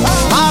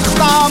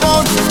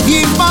ախտավոր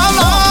իմ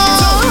բալամ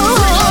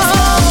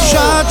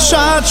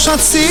Շատ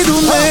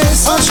սիրում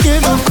ես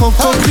աչքերով քո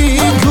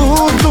փոքրիկ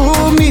դու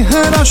մի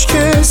հրաշք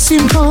ես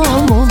իմ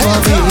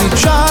համոզալի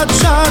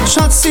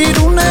Շատ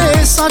սիրում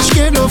ես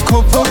աչքերով քո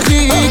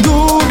փոքրիկ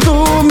դու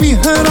մի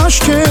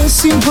հրաշք ես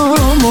իմ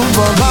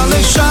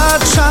համոզալի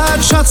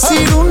Շատ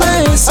սիրում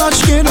ես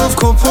աչքերով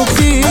քո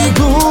փոքրիկ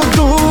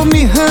դու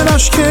մի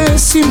հրաշք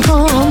ես իմ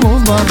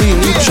համոզալի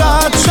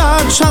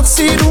Շատ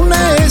սիրում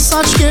ես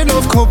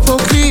աչքերով քո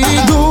փոքրիկ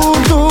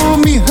դու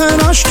մի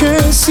հրաշք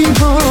ես իմ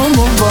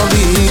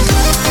համոզալի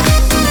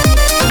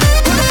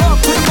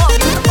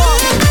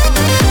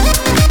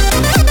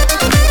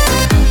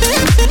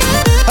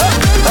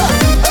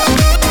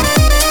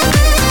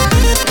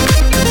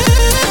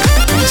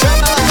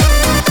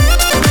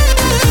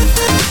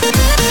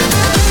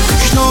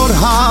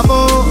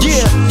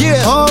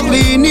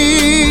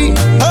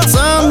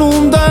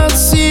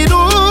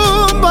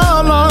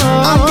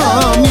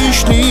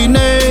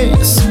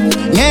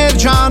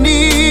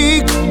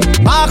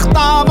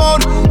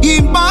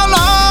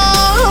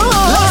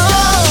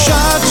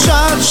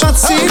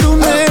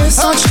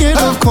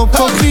Քո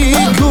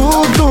փոքրիկ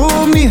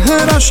դու մի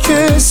հրաշք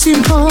ես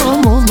իմ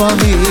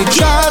համոզալի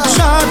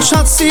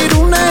Շատ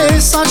սիրուն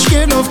ես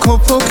աչքերով քո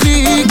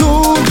փոքրիկ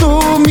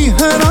դու մի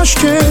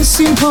հրաշք ես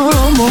իմ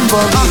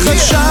համոզալի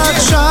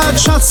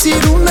Շատ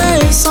սիրուն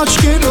ես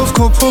աչքերով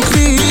քո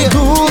փոքրիկ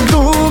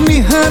դու մի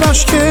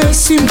հրաշք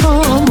ես իմ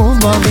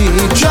համոզալի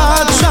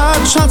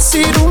Շատ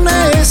սիրուն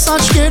ես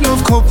աչքերով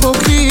քո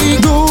փոքրիկ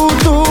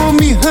դու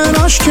մի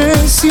հրաշք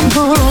ես իմ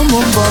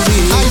համոզալի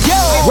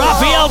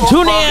Raphael,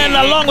 tune in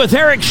along with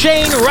Eric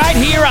Shane right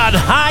here on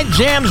High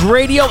Jams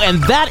Radio,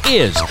 and that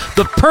is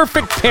the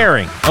perfect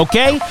pairing,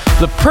 okay?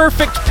 The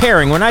perfect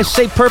pairing. When I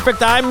say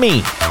perfect, I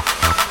mean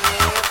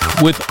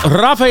with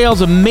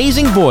Raphael's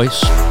amazing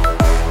voice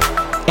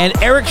and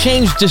Eric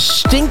Shane's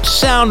distinct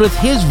sound with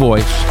his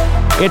voice,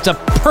 it's a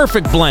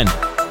perfect blend.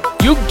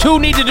 You two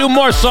need to do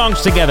more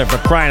songs together, for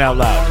crying out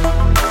loud.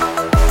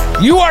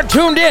 You are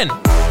tuned in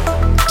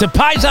to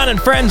Paisan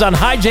and Friends on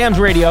High Jams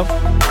Radio.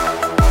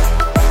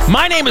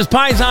 My name is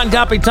Paisan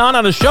Kapitan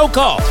on a show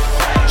called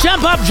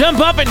Jump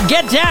Up, and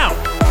Get Down.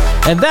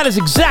 And that is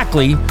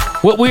exactly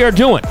what we are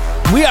doing.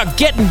 We are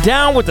getting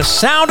down with the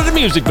sound of the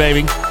music,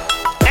 baby.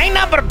 Ain't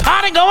nothing but a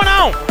party going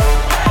on.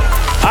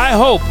 I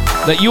hope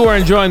that you are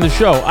enjoying the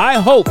show. I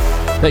hope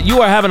that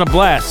you are having a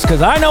blast,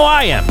 because I know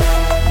I am.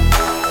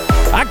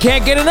 I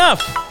can't get enough.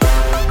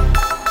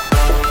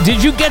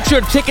 Did you get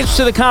your tickets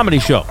to the comedy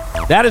show?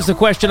 That is the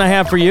question I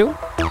have for you.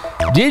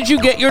 Did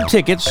you get your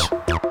tickets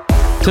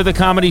to the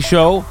comedy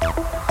show?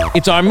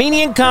 It's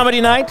Armenian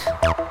Comedy Night,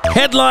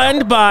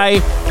 headlined by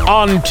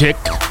Antik.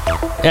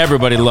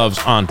 Everybody loves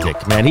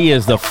Antik, man. He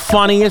is the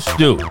funniest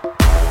dude.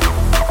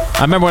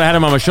 I remember when I had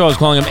him on my show, I was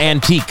calling him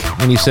Antique.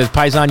 And he says,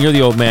 Paisan, you're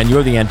the old man,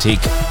 you're the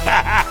antique.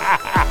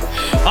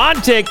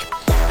 Antik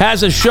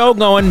has a show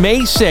going May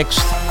 6th,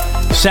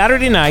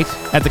 Saturday night,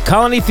 at the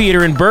Colony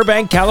Theater in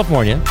Burbank,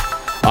 California.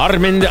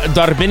 Armin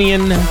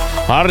Darbinian,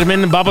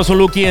 Armin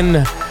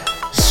Babasolukian,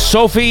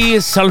 Sophie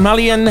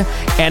Salmalian,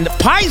 and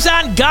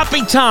Paisan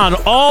Kapitan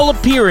all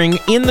appearing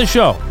in the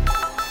show.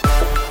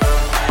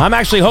 I'm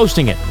actually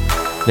hosting it.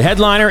 The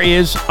headliner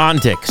is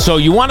Antik. So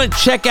you want to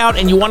check out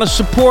and you want to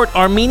support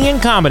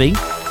Armenian comedy.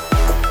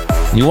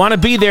 You want to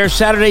be there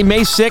Saturday,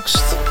 May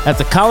 6th at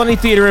the Colony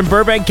Theater in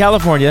Burbank,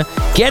 California.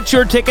 Get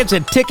your tickets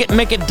at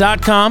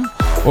ticketmicket.com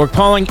or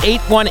calling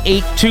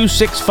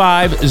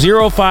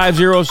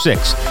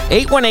 818-265-0506.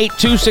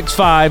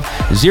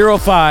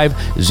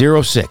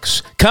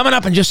 818-265-0506. Coming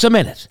up in just a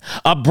minute,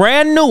 a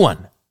brand new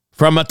one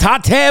from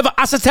Tatev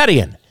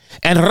Asaterian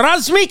and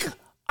Razmik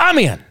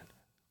Amian.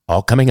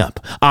 All coming up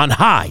on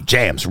High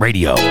Jams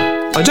Radio.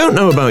 I don't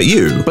know about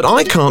you, but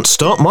I can't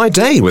start my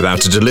day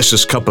without a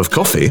delicious cup of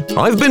coffee.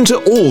 I've been to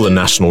all the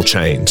national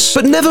chains,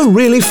 but never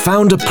really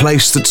found a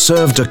place that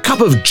served a cup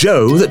of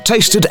joe that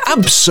tasted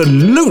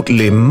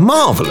absolutely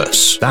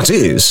marvelous. That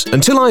is,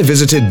 until I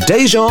visited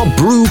Deja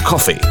Brew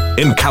Coffee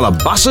in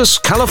Calabasas,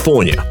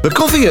 California. The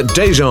coffee at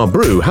Deja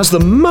Brew has the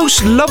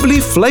most lovely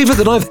flavour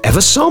that I've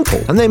ever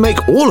sampled, and they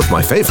make all of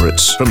my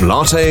favourites, from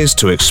lattes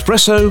to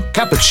espresso,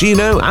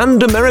 cappuccino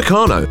and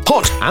Americano,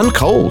 hot and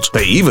cold.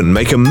 They even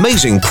make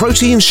amazing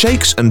protein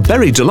shakes and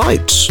berry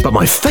delights. But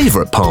my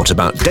favourite part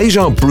about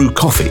Deja Brew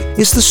coffee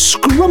is the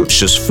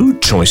scrumptious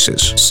food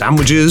choices.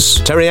 Sandwiches,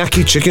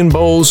 teriyaki chicken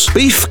bowls,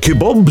 beef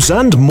kebabs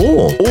and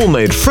more, all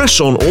made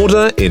fresh on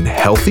order in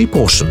healthy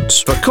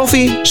portions. For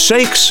coffee,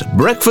 shakes,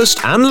 breakfast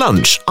and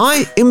lunch,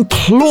 I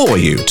implore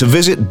you to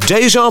visit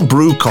Deja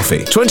Brew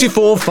Coffee,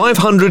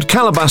 24500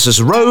 Calabasas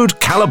Road,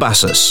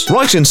 Calabasas,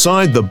 right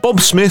inside the Bob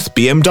Smith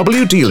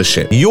BMW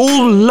dealership.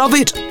 You'll love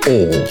it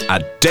all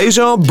at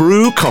Deja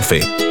Brew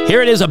Coffee.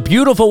 Here it is, a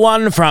beautiful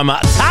one from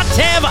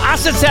Tatev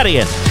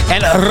Asaterian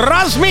and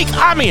Razmik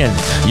Amian.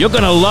 You're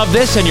going to love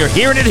this, and you're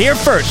hearing it here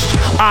first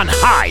on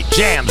High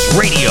Jams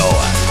Radio.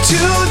 2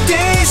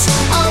 days,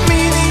 a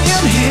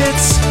million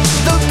hits,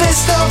 the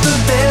best of the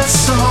best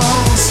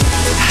songs.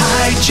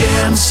 High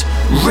Jams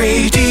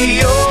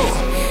Radio.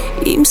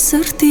 Իմ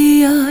սրտի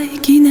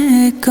այգին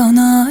է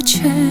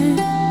կանաչե,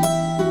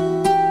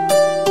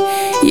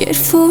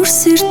 երբ որ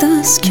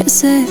սիրտս քեզ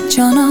է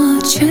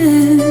ճանաչե,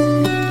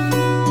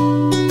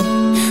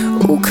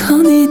 ու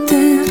քանի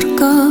դեռ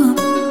կա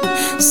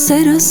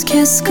սերս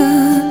քեզ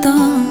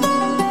կտամ,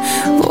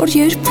 որ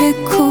երբեք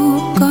քո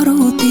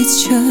կարոտից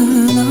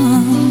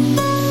չլամ։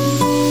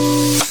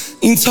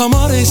 Ինձ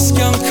համար ես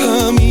կյանքը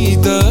մի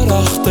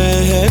դրախտ է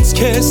հենց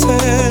քեզ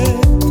հետ,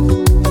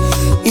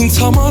 ինձ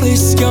համար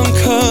ես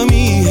կյանքը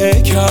մի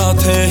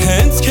հեքիաթ է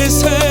հենց քեզ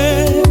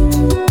հետ,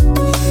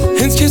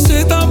 հենց քեզ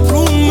հետ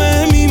ապրում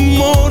եմ իմ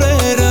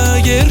մորերը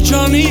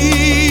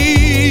երջանիկ,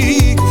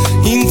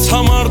 ինձ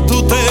համար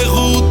դու տեղ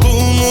ու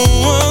տուն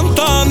ու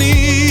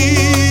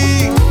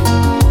ընտանիք,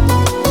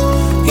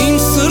 իմ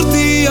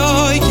սրտի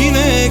այգին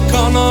է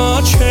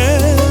կանաչե,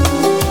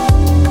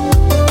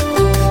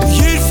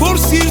 երբ որ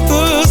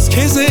սիրտս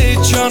քեզ է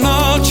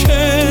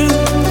ճանաչել,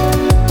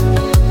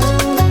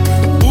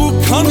 ու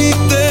քանի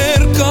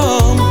դեռ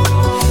կամ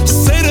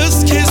սերս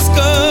քեզ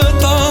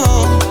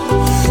կտամ,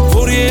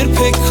 որ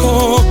երբեք քո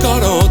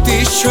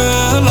կարոտից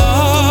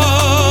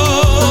չլամ,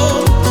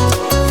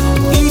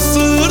 իմ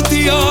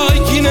սրտի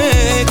այգին է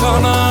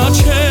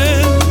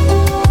կանաչել,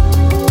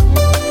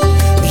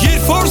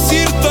 երբ որ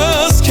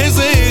սիրտս քեզ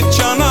է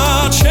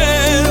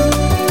ճանաչել,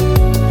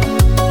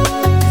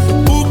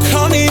 ու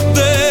քանի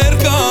դեռ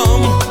կամ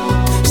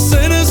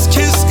սերս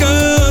քեզ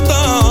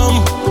կտամ,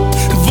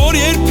 որ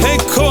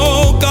երբեք քո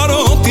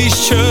կարոտից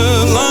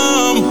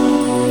չլամ։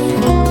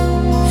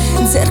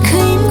 Ձեռքը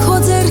իմ քո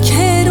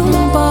ձեռքերում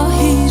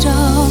պահիր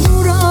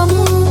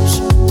ամուր,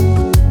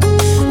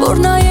 որ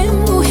նայեմ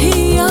ու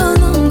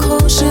հիանամ քո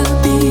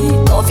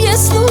շպիտով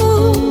ես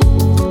լուր,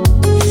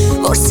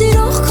 որ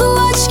սիրող քո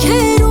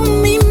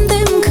աչքերում իմ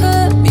դեմքը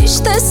միշտ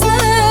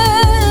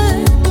տեսնեմ,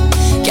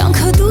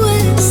 կյանքը դու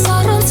ես,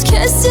 առանց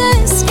քեզ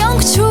ես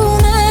կյանք չունեմ,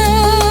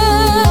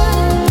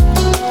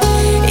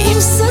 իմ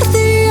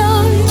սրտի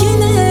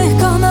այգին է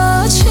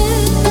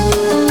կանաչել,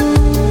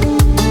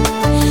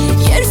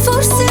 երբ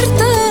որ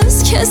սիրտս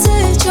քեզ է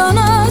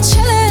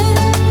ճանաչել,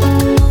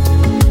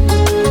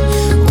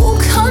 ու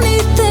քանի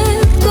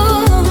դեռ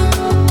կամ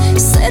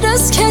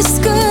սերս քեզ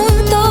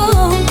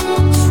կտամ,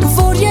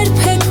 որ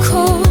երբեք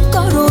քո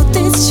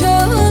կարոտից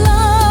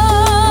չլամ,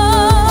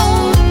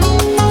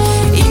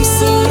 իմ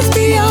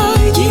սրտի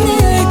այգին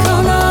է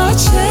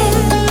կանաչել,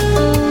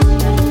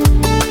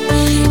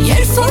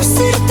 երբ որ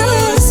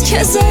սիրտս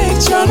քեզ է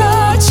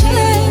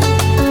ճանաչել,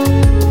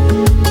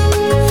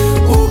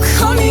 ու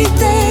քանի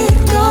դեռ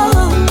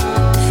կամ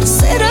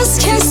սերս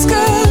քեզ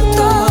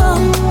կտամ,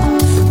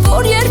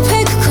 որ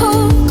երբեք քո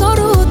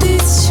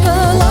կարոտից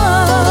չլամ։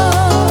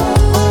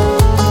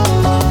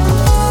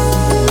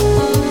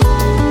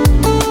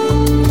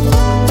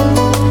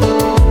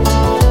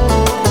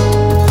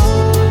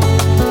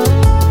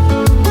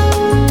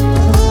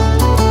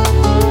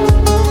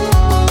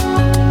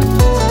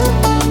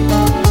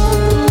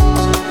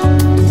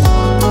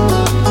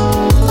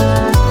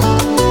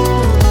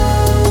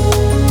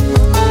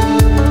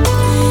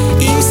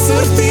 Իմ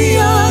սրտի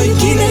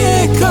այգին է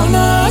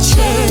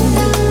կանաչել,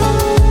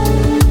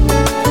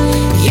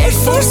 երբ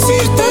որ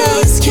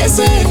սիրտս քեզ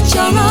է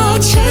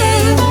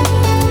ճանաչել,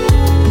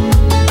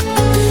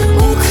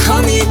 ու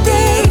քանի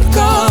դեռ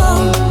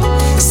կամ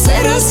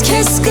սերս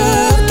քեզ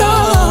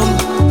կտամ,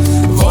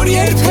 որ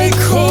երբեք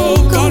քո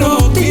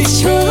կարոտից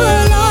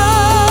չլամ,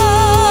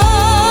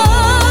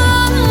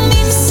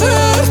 իմ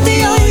սրտի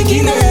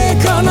այգին է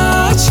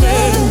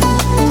կանաչել,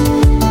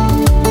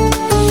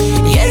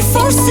 երբ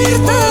որ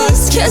սիրտս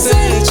քեզ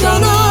է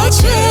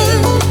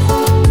ճանաչել,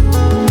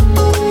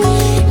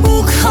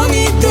 ու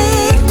քանի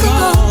դեռ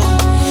կամ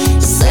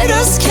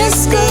սերս քեզ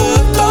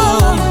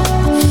կտամ,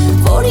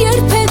 որ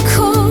երբեք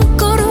քո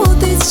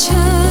կարոտից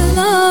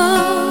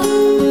չլամ,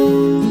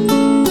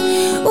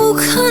 ու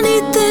քանի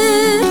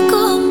դեռ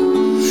կամ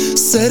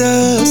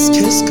սերս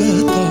քեզ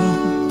կտամ,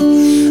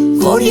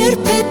 որ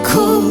երբեք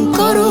քո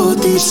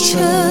կարոտից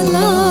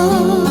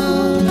չլամ։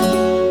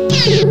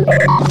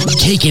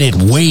 Taking it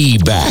way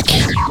back.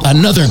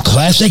 Another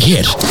classic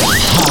hit.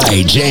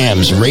 High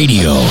Jams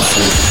Radio.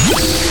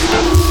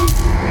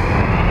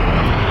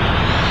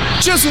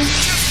 Chisel.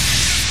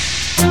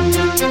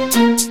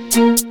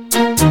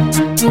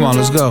 Come on,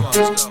 let's go.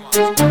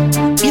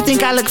 You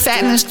think I look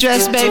fat in this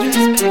dress, baby?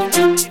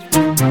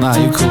 Nah,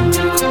 you cool.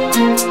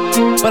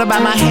 What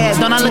about my hair?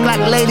 Don't I look like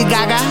Lady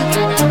Gaga?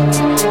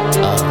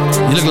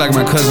 You look like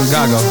my cousin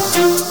Gaga.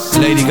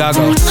 Lady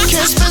Gaga.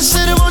 Քեզ պես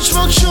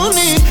ոչ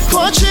չունի,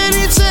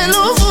 քոչերից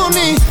ելով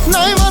ունի,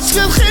 նայված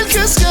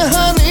գլխելքս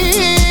կհանի։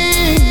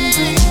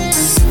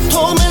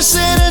 Թող մեր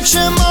սերը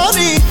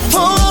չմարի,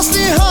 թող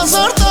ասնի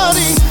 1000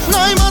 տարի,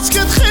 նայված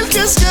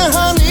գլխելքս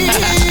կհանի։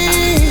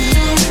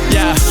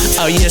 Yeah,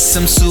 oh yes,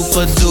 I'm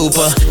super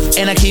duper,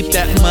 and I keep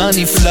that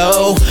money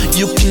flow.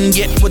 You can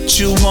get what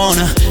you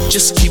wanna,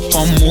 just keep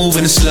on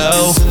moving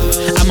slow.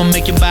 I'ma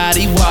make your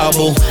body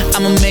wobble,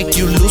 I'ma make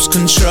you lose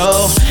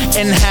control,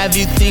 and have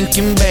you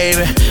thinking,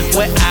 baby,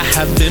 where I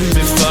have been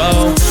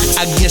before.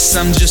 I guess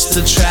I'm just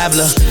a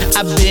traveler,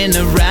 I've been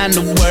around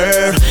the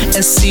world,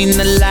 and seen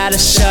a lot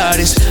of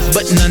shorties,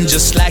 but none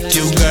just like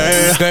you,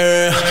 girl.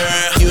 Girl,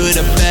 you're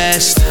the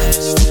best,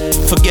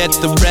 forget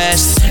the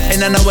rest,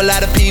 and I know a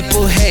lot of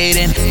people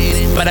hating,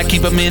 but I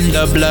keep them in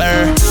the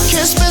blur.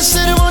 Քեզ պես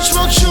ոչ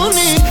ոք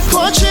չունի,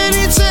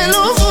 քոչերից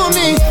ելով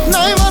ունի,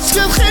 նայված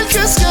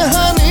գլխելքս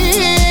կհանի։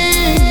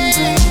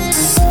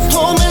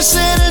 Թող մեր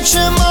սերը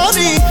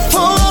չմարի,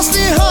 թող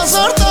ասնի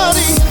 1000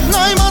 տարի,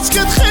 նայված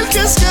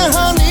գլխելքս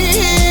կհանի։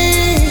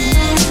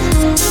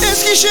 Ես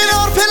գիշեր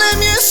արփել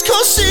եմ ես քո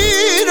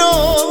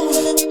սիրով,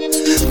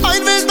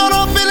 այն վեր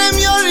տարապել եմ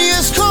յար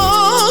ես քո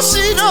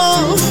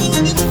սիրով,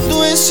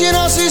 դու ես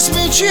երազիս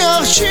միջի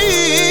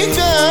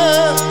աղջիկը,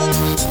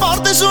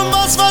 Վարտեսում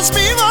բացված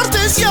մի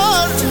վարտես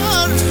յար,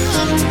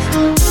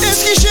 ես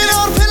գիշեր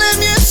արփել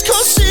եմ ես քո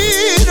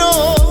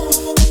սիրով,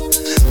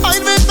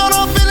 այն վեր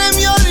տարապել եմ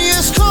յար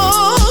ես քո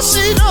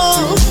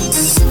սիրով,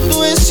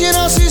 դու ես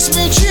երազիս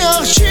միջի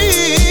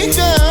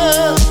աղջիկը,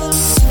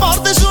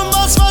 Վարտեսում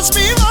բացված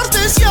մի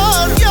վարտես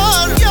յար,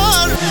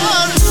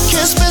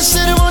 քեզ պես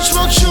ոչ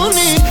ոք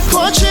չունի,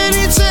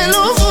 քոչերից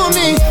ելով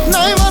ունի,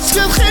 նայված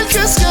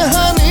գլխելքս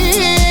կհանի,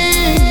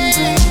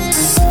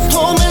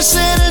 թող մեր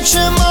սերը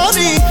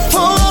չմարի,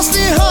 թող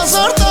ասնի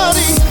 1000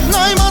 տարի,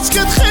 նայված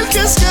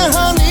գլխելքս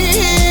կհանի։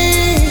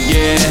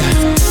 Yeah,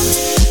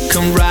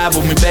 come ride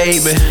with me,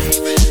 baby.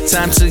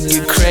 Time to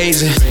get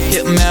crazy.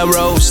 Hit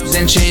Melrose,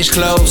 then change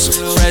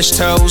clothes. Fresh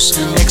toes,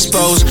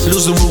 exposed.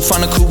 Lose the roof on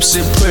the coupe,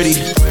 sit pretty.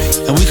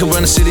 And we can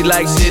run the city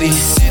like Diddy.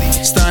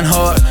 Stun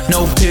hard,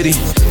 no pity.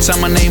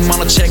 Sign my name on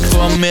a check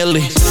for $1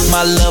 million.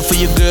 My love for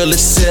your girl is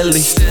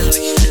silly.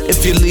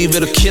 If you leave,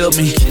 it'll kill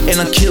me.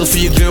 And I'll kill for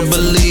your girl,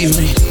 believe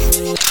me.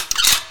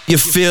 You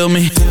feel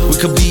me? We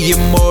could be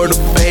immortal,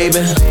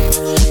 baby.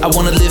 I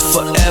wanna live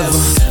forever.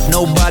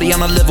 Nobody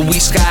on our level, we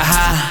sky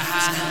high.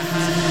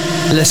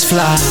 Let's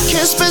fly.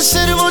 Քեզ պես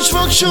ոչ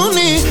ոք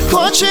չունի,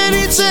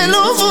 քոչերից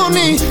ելով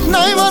ունի,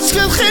 նայված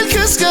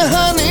գլխելքս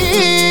կհանի,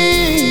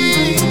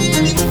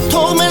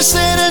 թող մեր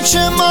սերը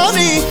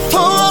չմարի,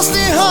 թող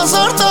ասնի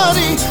 1000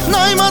 տարի,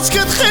 նայված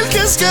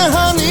գլխելքս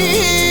կհանի,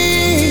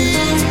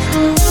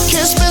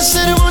 քեզ պես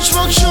ոչ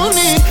ոք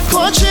չունի,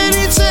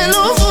 քոչերից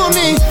ելով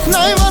ունի,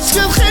 նայված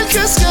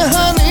գլխելքս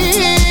կհանի,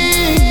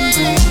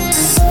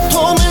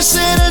 թող մեր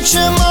սերը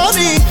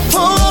չմարի,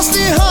 թող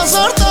ասնի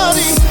 1000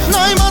 տարի,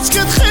 նայված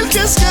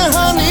գլխելքս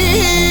կհանի։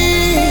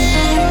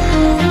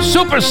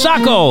 Super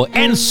Sako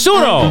and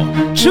Suro,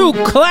 two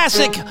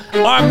classic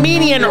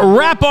Armenian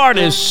rap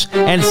artists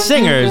and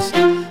singers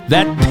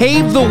that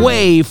paved the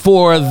way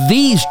for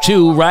these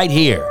two right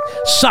here,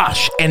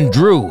 Sash and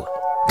Drew.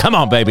 Come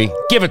on, baby,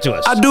 give it to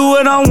us. I do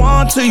what I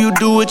want to, you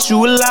do what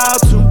you allowed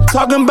to.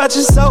 Talking about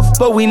yourself,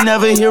 but we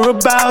never hear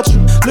about you.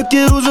 Look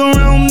at who's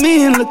around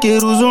me and look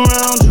at who's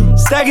around you.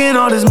 Stacking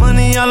all this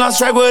money, I lost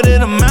track what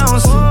it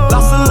amounts to.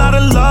 Lost a lot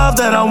of love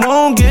that I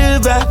won't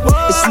give back.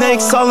 It's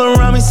snakes all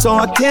around me, so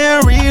I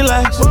can't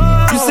relax.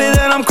 You say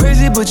that I'm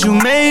crazy, but you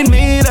made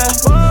me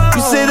that.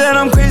 You say that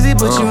I'm crazy,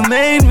 but you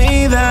made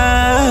me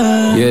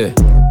that. Yeah.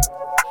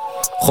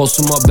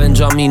 Խոսում է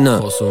Բենջամինը,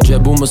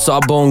 ջեբումս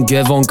աբոն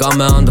գևոն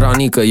կամ է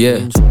Անդրանիկը,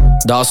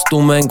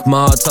 դաստում ենք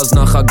մահացած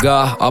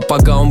նախագահ,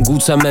 ապագայում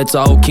գուցե մեծ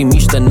ահոքի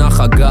միշտ է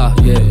նախագահ,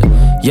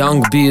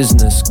 Young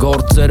business,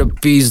 գործերը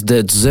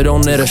պիզդեց,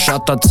 զերոները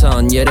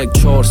շատացան, 3,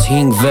 4,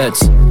 5,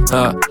 6,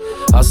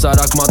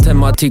 հասարակ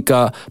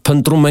մաթեմատիկա,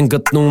 փնտրում են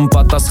գտնում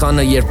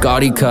պատասխանը երբ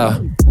կարիքա,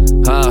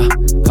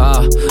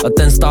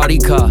 ատենց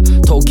տարիքա,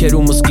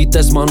 թոքերումս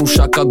գիտես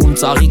մանուշակագուն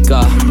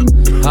ծաղիկա,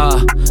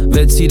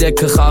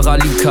 6-3-ը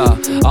խաղալիքա,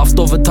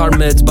 ավտովը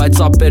թարմեց,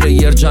 բայց ապերը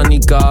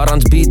երջանիկա,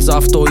 առանց բից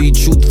ավտոյի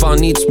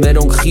շուտվանից,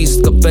 մերոնք խիստ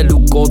կպել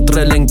ու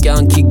կոտրել են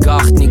կյանքի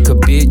գաղտնիքը,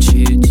 bitch,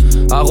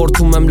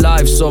 աղորդում եմ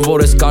live, սովոր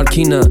ես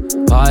կարքինը,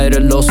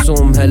 հայերը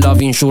լոսում,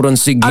 հելավ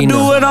ինշուրենսի գինը. I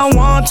do what I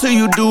want to,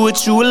 you do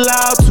what you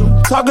allowed to.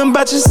 Talking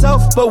about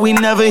yourself, but we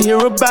never hear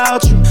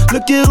about you.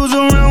 Look at who's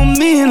around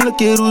me and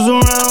look at who's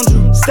around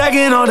you.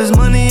 Stacking all this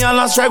money, I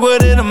lost track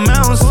what it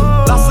amounts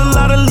to. Lost a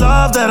lot of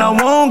love that I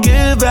won't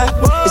give back.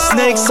 It's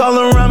snakes all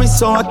around me,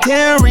 so I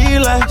can't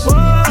relax.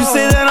 You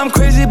say that I'm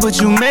crazy, but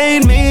you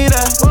made me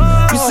that.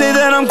 You say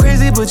that I'm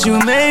crazy, but you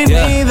made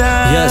me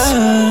that.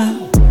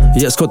 Yes.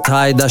 Ես քո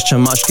թայդաշ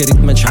չեմ աշկերիտ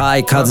մեջ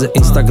հայքածը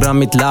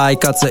Instagram-իդ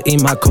լայկածը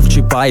իմ հակով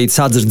չի պայի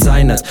ցածր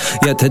ձայնս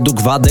Եթե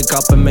դուք վադ եք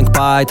ապեմ մենք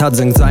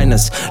պայթածենք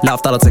ձայնս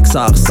Լավ տարածեք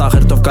սաղ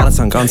հերթով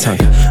կարացանք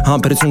անցանք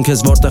Համբերություն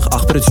քեզ որտեղ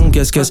աղբերություն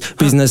քեզ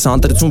բիզնես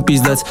անտրություն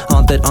պիզդեց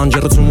Անտեր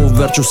անջերություն ու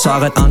վերջ ու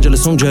սաղեր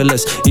անջելեսում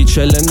ջելես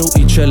Իչել են ու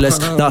իչել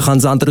ես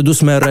նախանձ անտրը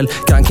դուս մերել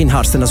Կյանքին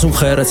հարց են ասում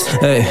խերեց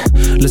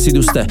Լսի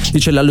դուս տե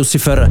իչելա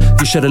լուսիֆերը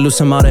Գիշերը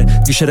լուսը մարե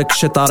Գիշերը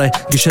քշե տարե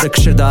Գիշերը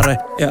քշե դարե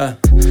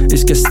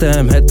Իսկ ես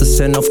տեմ հետս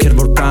են Ովքեր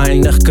որ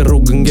կային նեղ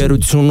կռուկ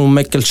ընկերություն ու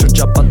մեկ էլ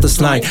շրջապատս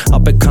նայն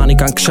Ապեք քանի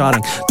կանք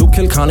շարենք Դուք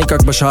էլ քանի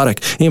կանք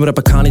բշարեք Իմ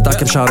ռեպը քանի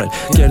տակ եմ շարել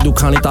Գեր դու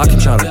քանի տակ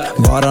եմ շարել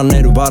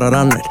Բարաններ ու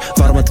բարարաններ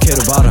Վար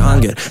մտքեր ու բարը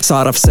հանգեր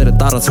Սարավ սերը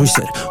տարած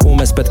հույսեր Ու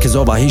մեզ պետք է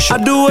զովա հիշեր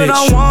I do what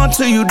I want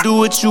to you do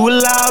what you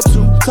allowed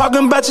to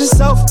Talking about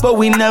yourself but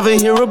we never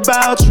hear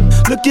about you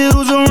Look at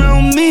who's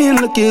around me and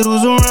look at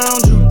who's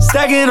around you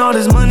Stacking all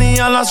this money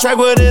I lost track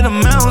what it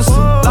amounts to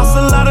Lost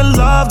a lot of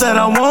love that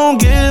I won't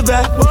give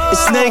back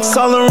It's snakes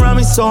all around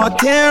me so I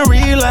can't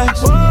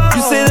relax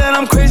You say that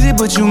I'm crazy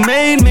but you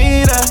made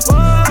me that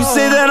You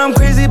say that I'm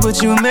crazy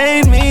but you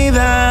made me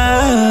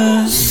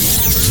that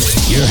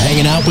You're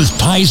hanging out with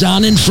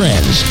Paisan and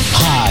Friends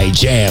High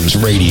Jams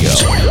Radio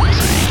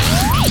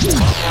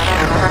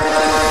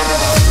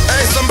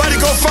Hey somebody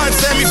go find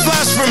Sammy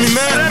Flash for me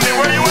man Sammy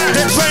where you at?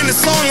 They're playing the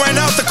song right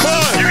now at the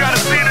club You gotta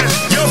see this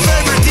Your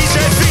favorite DJ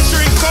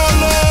featuring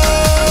Carlo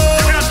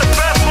You got the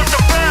best with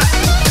the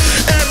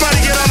best Everybody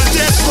get on the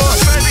dance floor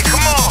Baby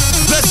come on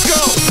Let's go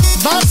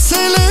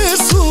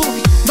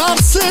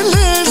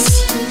Դարձելես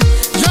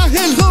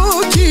Ջահել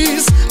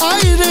հոգիս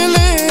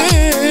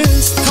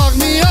այրելես Թաղ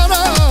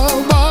միանա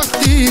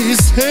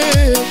բաղթիս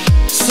հետ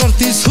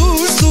Սրտիս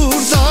հույս դուր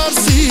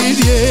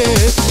դարձիր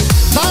ետ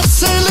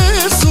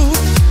Դարձելես ու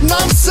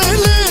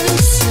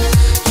նամսելես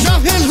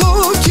Ջահել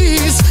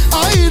հոգիս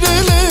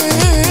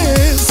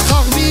այրելես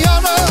Թաղ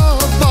միանա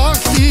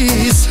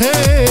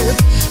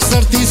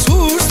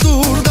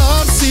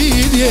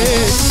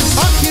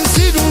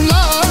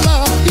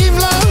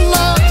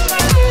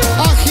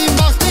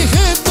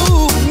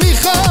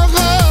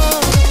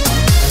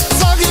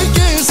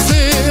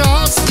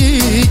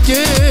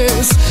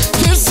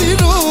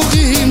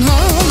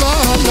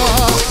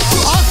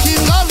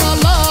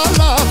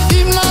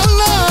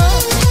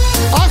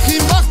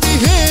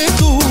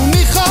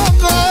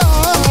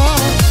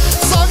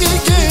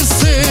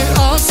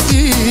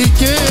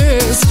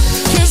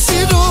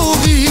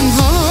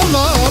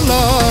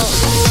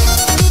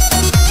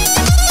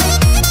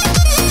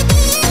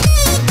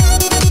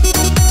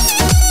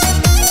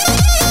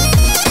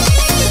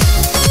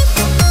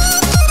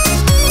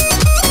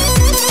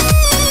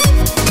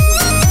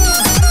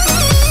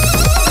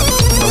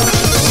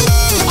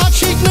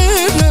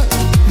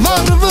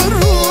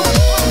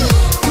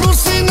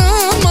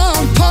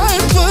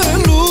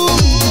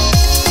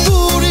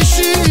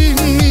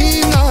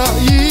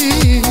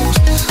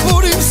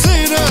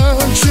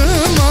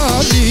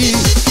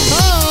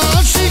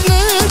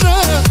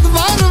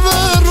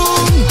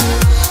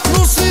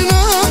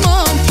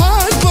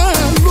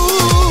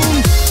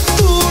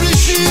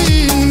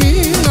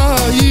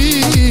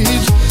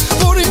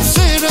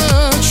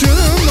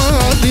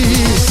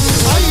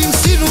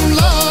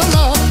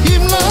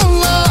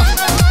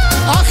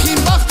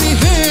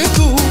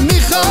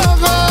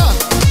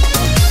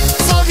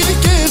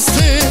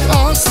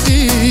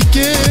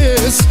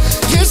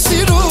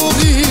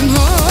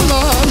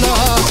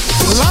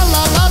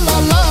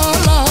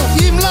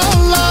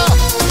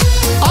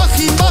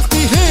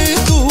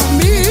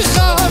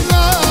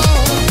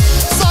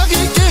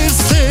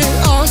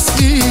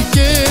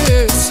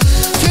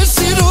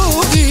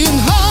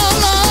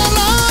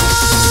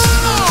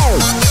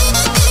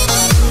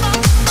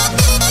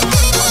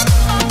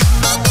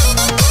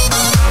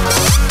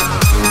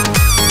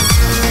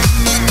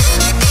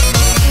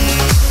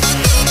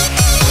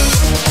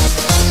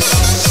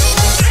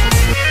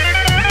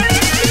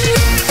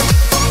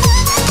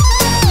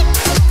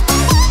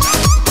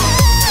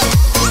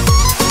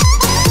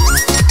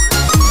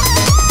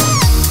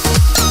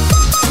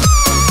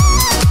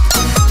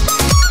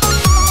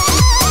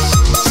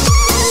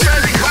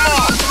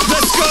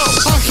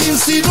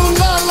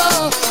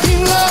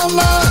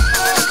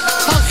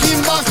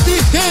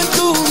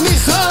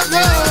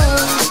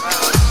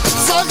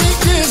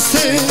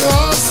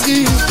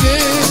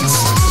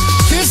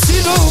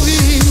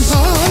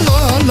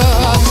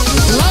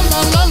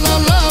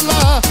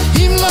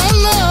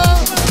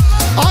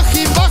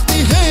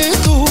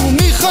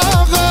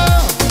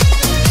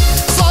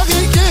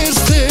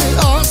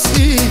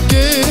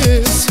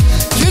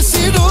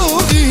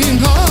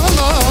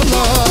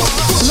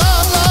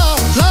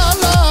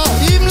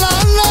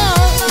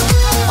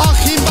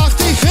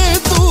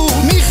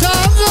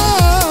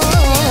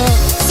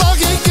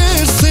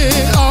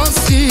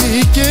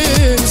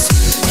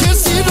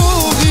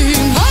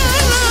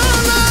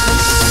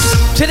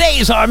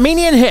plays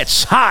Armenian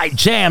hits. High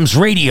Jams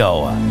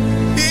Radio.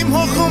 Իմ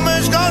հոգու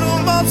մեջ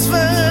գարուն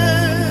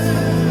բացվել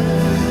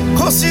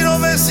Քո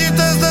սիրով է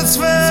սիրտես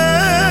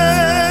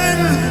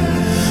դծվել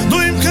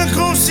Դու իմ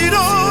քնքուր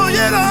սիրո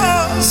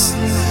երաս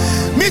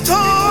Մի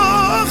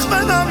թող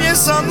մենամ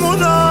ես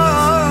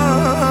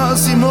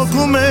անմուրաս Իմ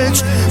հոգու մեջ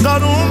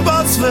գարուն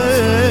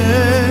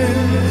բացվել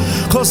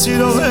Քո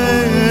սիրով է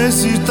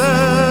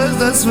սիրտես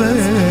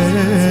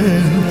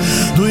դծվել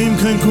Դու իմ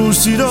քնքուր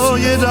սիրո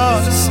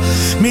երաս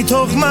Մի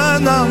թող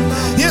մենամ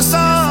ես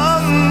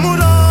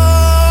անմուրաս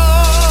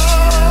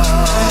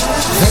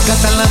Δεν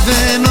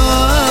καταλαβαίνω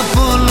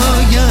από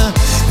λόγια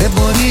Δεν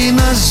μπορεί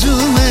να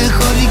ζούμε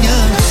χωριά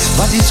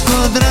Βάζεις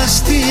κόντρα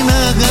στην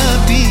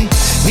αγάπη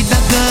Μην τα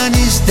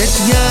κάνεις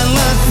τέτοια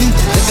λάθη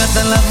Δεν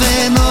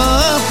καταλαβαίνω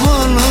από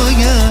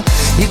λόγια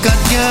Η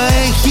καρδιά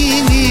έχει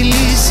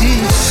μιλήσει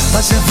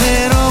Θα σε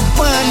φέρω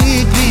πάλι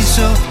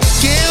πίσω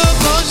Και ο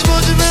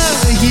κόσμος να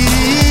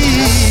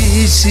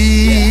γυρίσει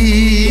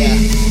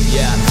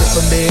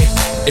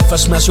If I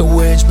smash your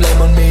wings,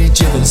 blame on me,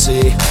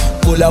 Givenchy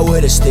Pull out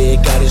with a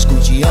stick, got his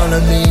Gucci on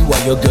me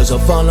While your girls are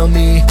follow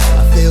me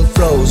I feel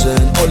frozen,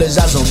 all his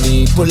eyes on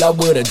me Pull out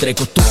with a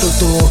Draco,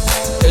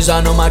 tu Is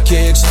I know my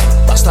kicks,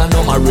 basta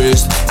on my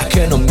wrist I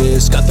cannot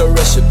miss, got the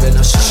recipe and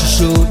I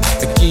shoot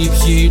I keep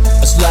heat,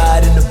 I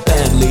slide in the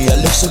Bentley I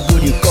look so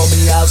good, you call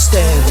me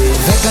outstanding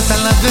Δεν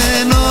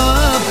καταλαβαίνω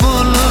από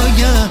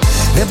λόγια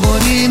Δεν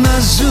μπορεί να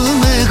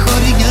ζούμε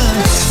χωριά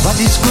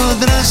Βάζεις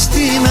κόντρα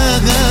στην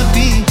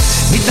αγάπη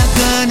Μην τα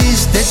κάνεις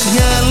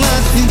τέτοια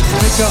λάθη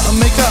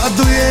Մեկը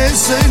դու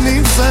ես են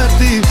իմ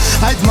սրտի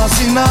Այդ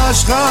մասին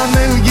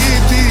աշխանել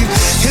գիտի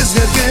Քեզ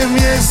գրկեմ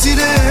ես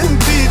իրեն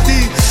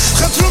պիտի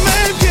Խնդրում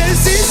եմ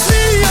քեզ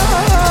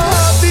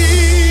իսլիատի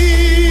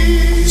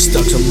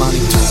Stuck to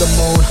money to the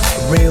moon,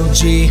 real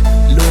G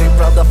Louis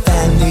Prada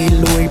Fendi,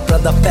 Louis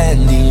Prada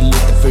Fendi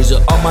Look the freezer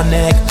on my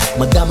neck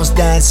My diamonds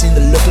dancing,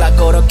 they look like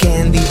auto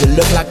candy They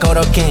look like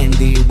auto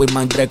candy With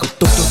my Draco,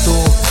 tu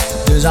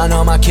Design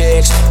on my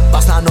kicks,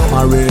 basta on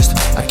my wrist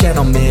I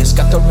cannot miss,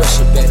 got the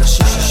recipe and I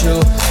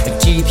shoot I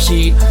keep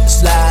heat, I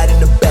slide in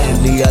the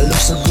Bentley I look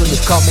so good,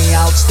 you call me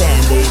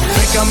outstanding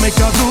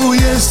Մեկը դու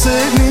ես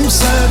են իմ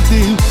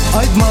սրտի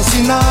Այդ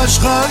մասին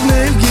աշխարհն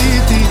էլ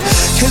գիտի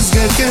Քեզ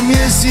գրկեմ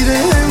ես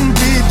իրեն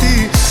պիտի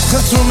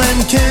Խնդրում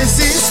եմ քեզ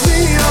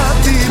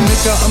իսլիատի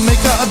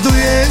Մեկը դու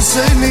ես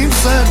են իմ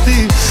սրտի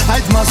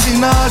Այդ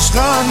մասին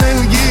աշխարհն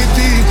էլ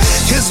գիտի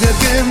Քեզ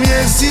գրկեմ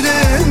ես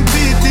իրեն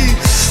պիտի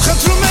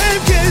Խնդրում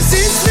եմ քեզ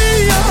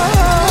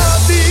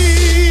իսլիատի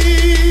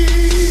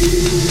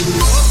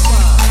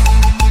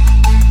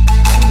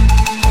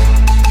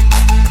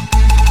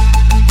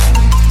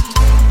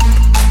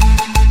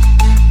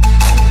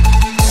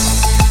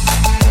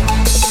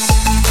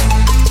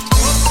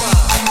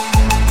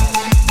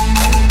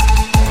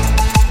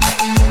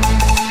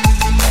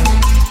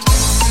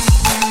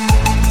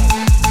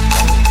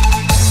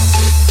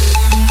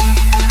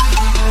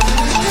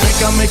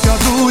Մեկը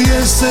դու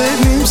ես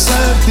են իմ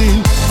սրտի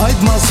Այդ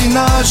մասին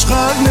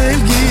աշխարհն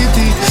էլ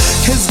գիտի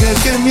Քեզ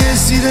գրկեմ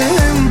ես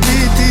իրեն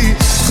պիտի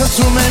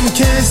Խնդրում եմ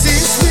քեզ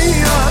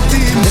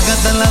իսլիատի Δεν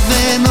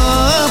καταλαβαίνω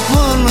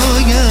από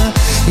λόγια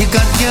Η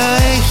καρδιά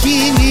έχει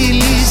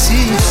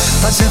μιλήσει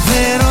Θα σε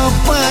φέρω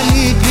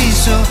πάλι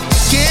πίσω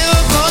Και ο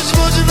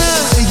κόσμος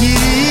να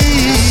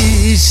γυρίσει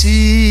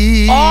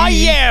Oh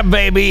yeah,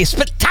 baby.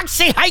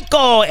 Spitaxi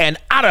Heiko and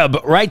Arab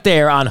right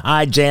there on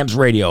High Jams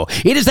Radio.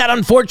 It is that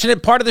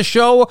unfortunate part of the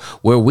show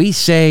where we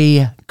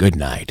say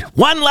goodnight.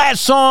 One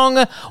last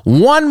song,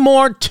 one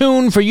more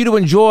tune for you to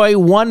enjoy,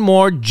 one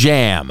more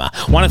jam. I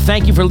want to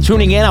thank you for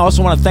tuning in. I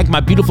also want to thank my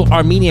beautiful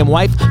Armenian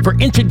wife for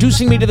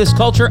introducing me to this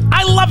culture.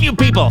 I love you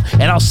people,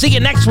 and I'll see you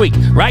next week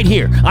right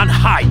here on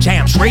High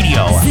Jams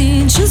Radio.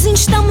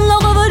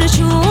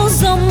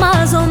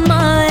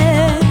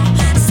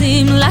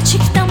 Sim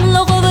laçik tam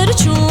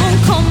logoverçun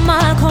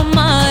koma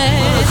koma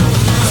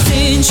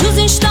Sin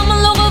çuzin tam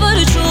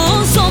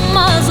logoverçun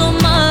somma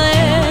somma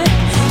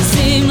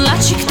Sim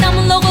laçik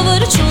tam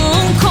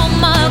logoverçun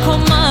koma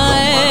koma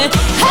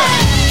Hey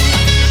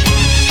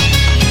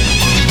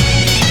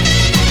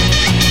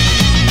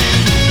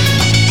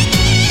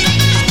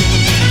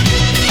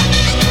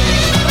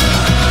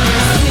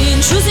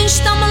Sin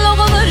çuzin tam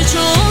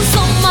logoverçun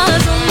somma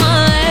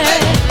somma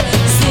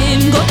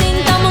Sim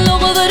gotin tam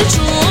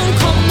logoverçun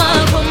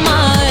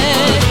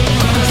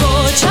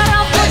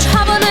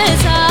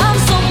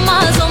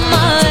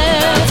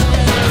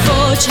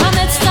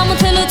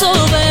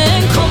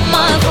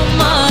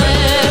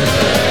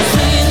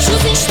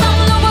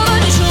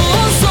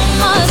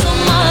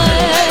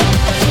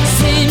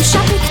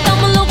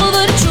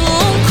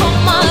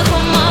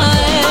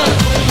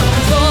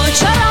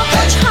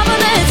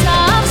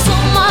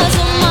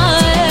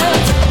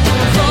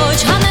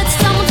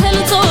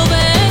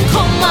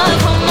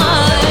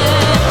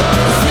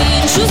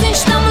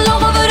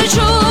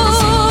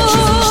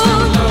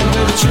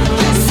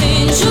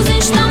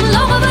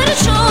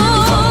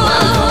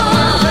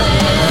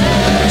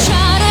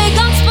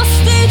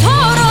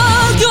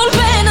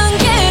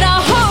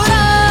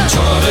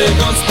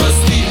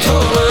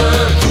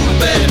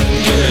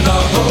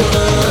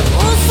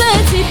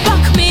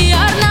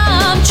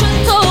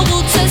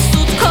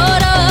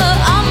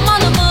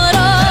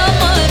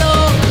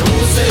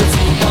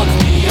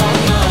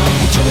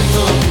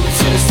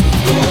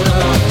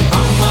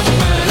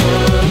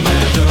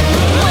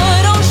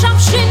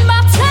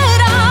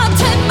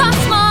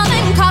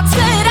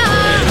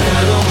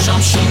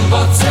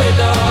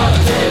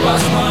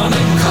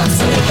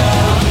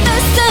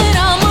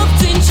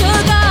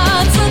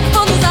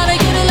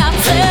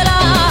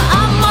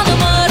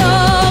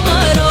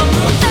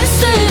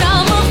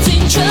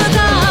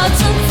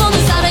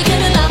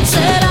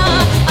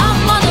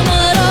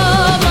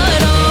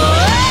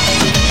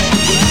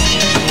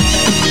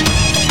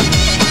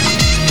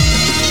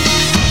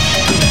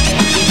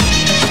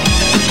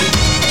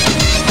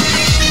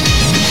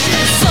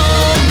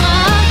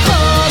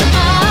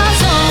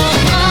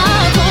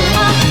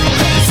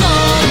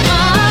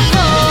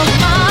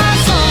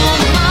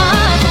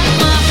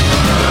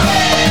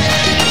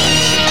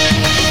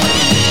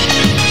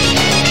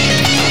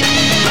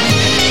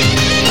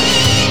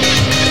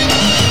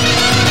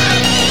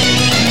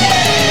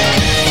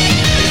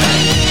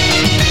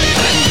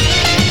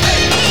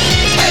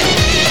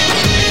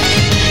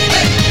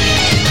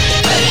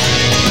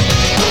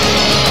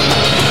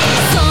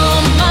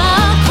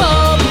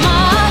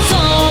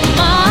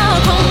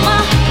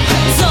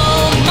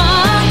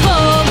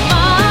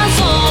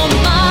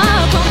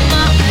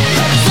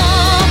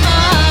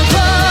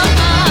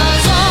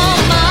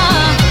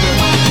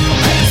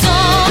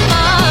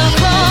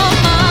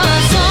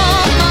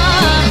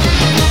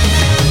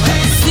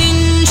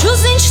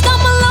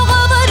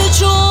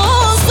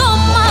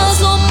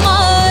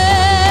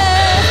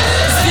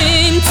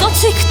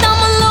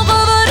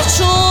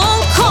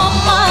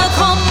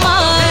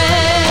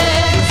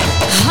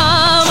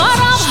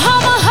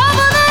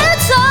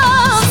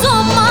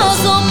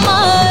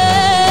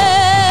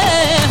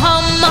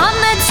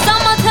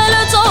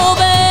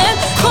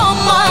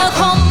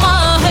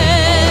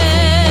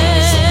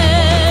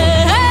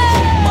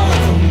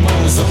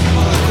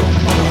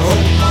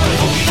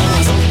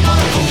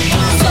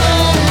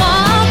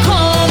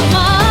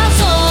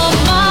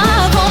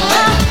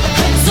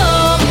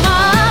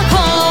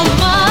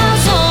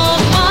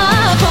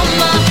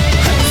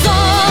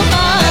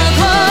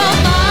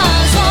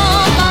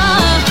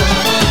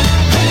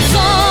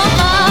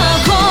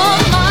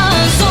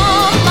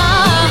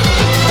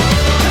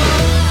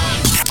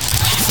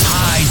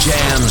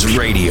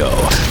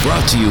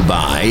to you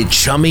by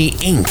Chummy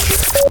Inc.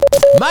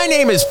 My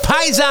name is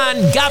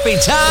Paisan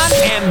Gapitan,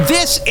 and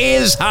this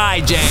is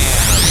High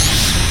Jam.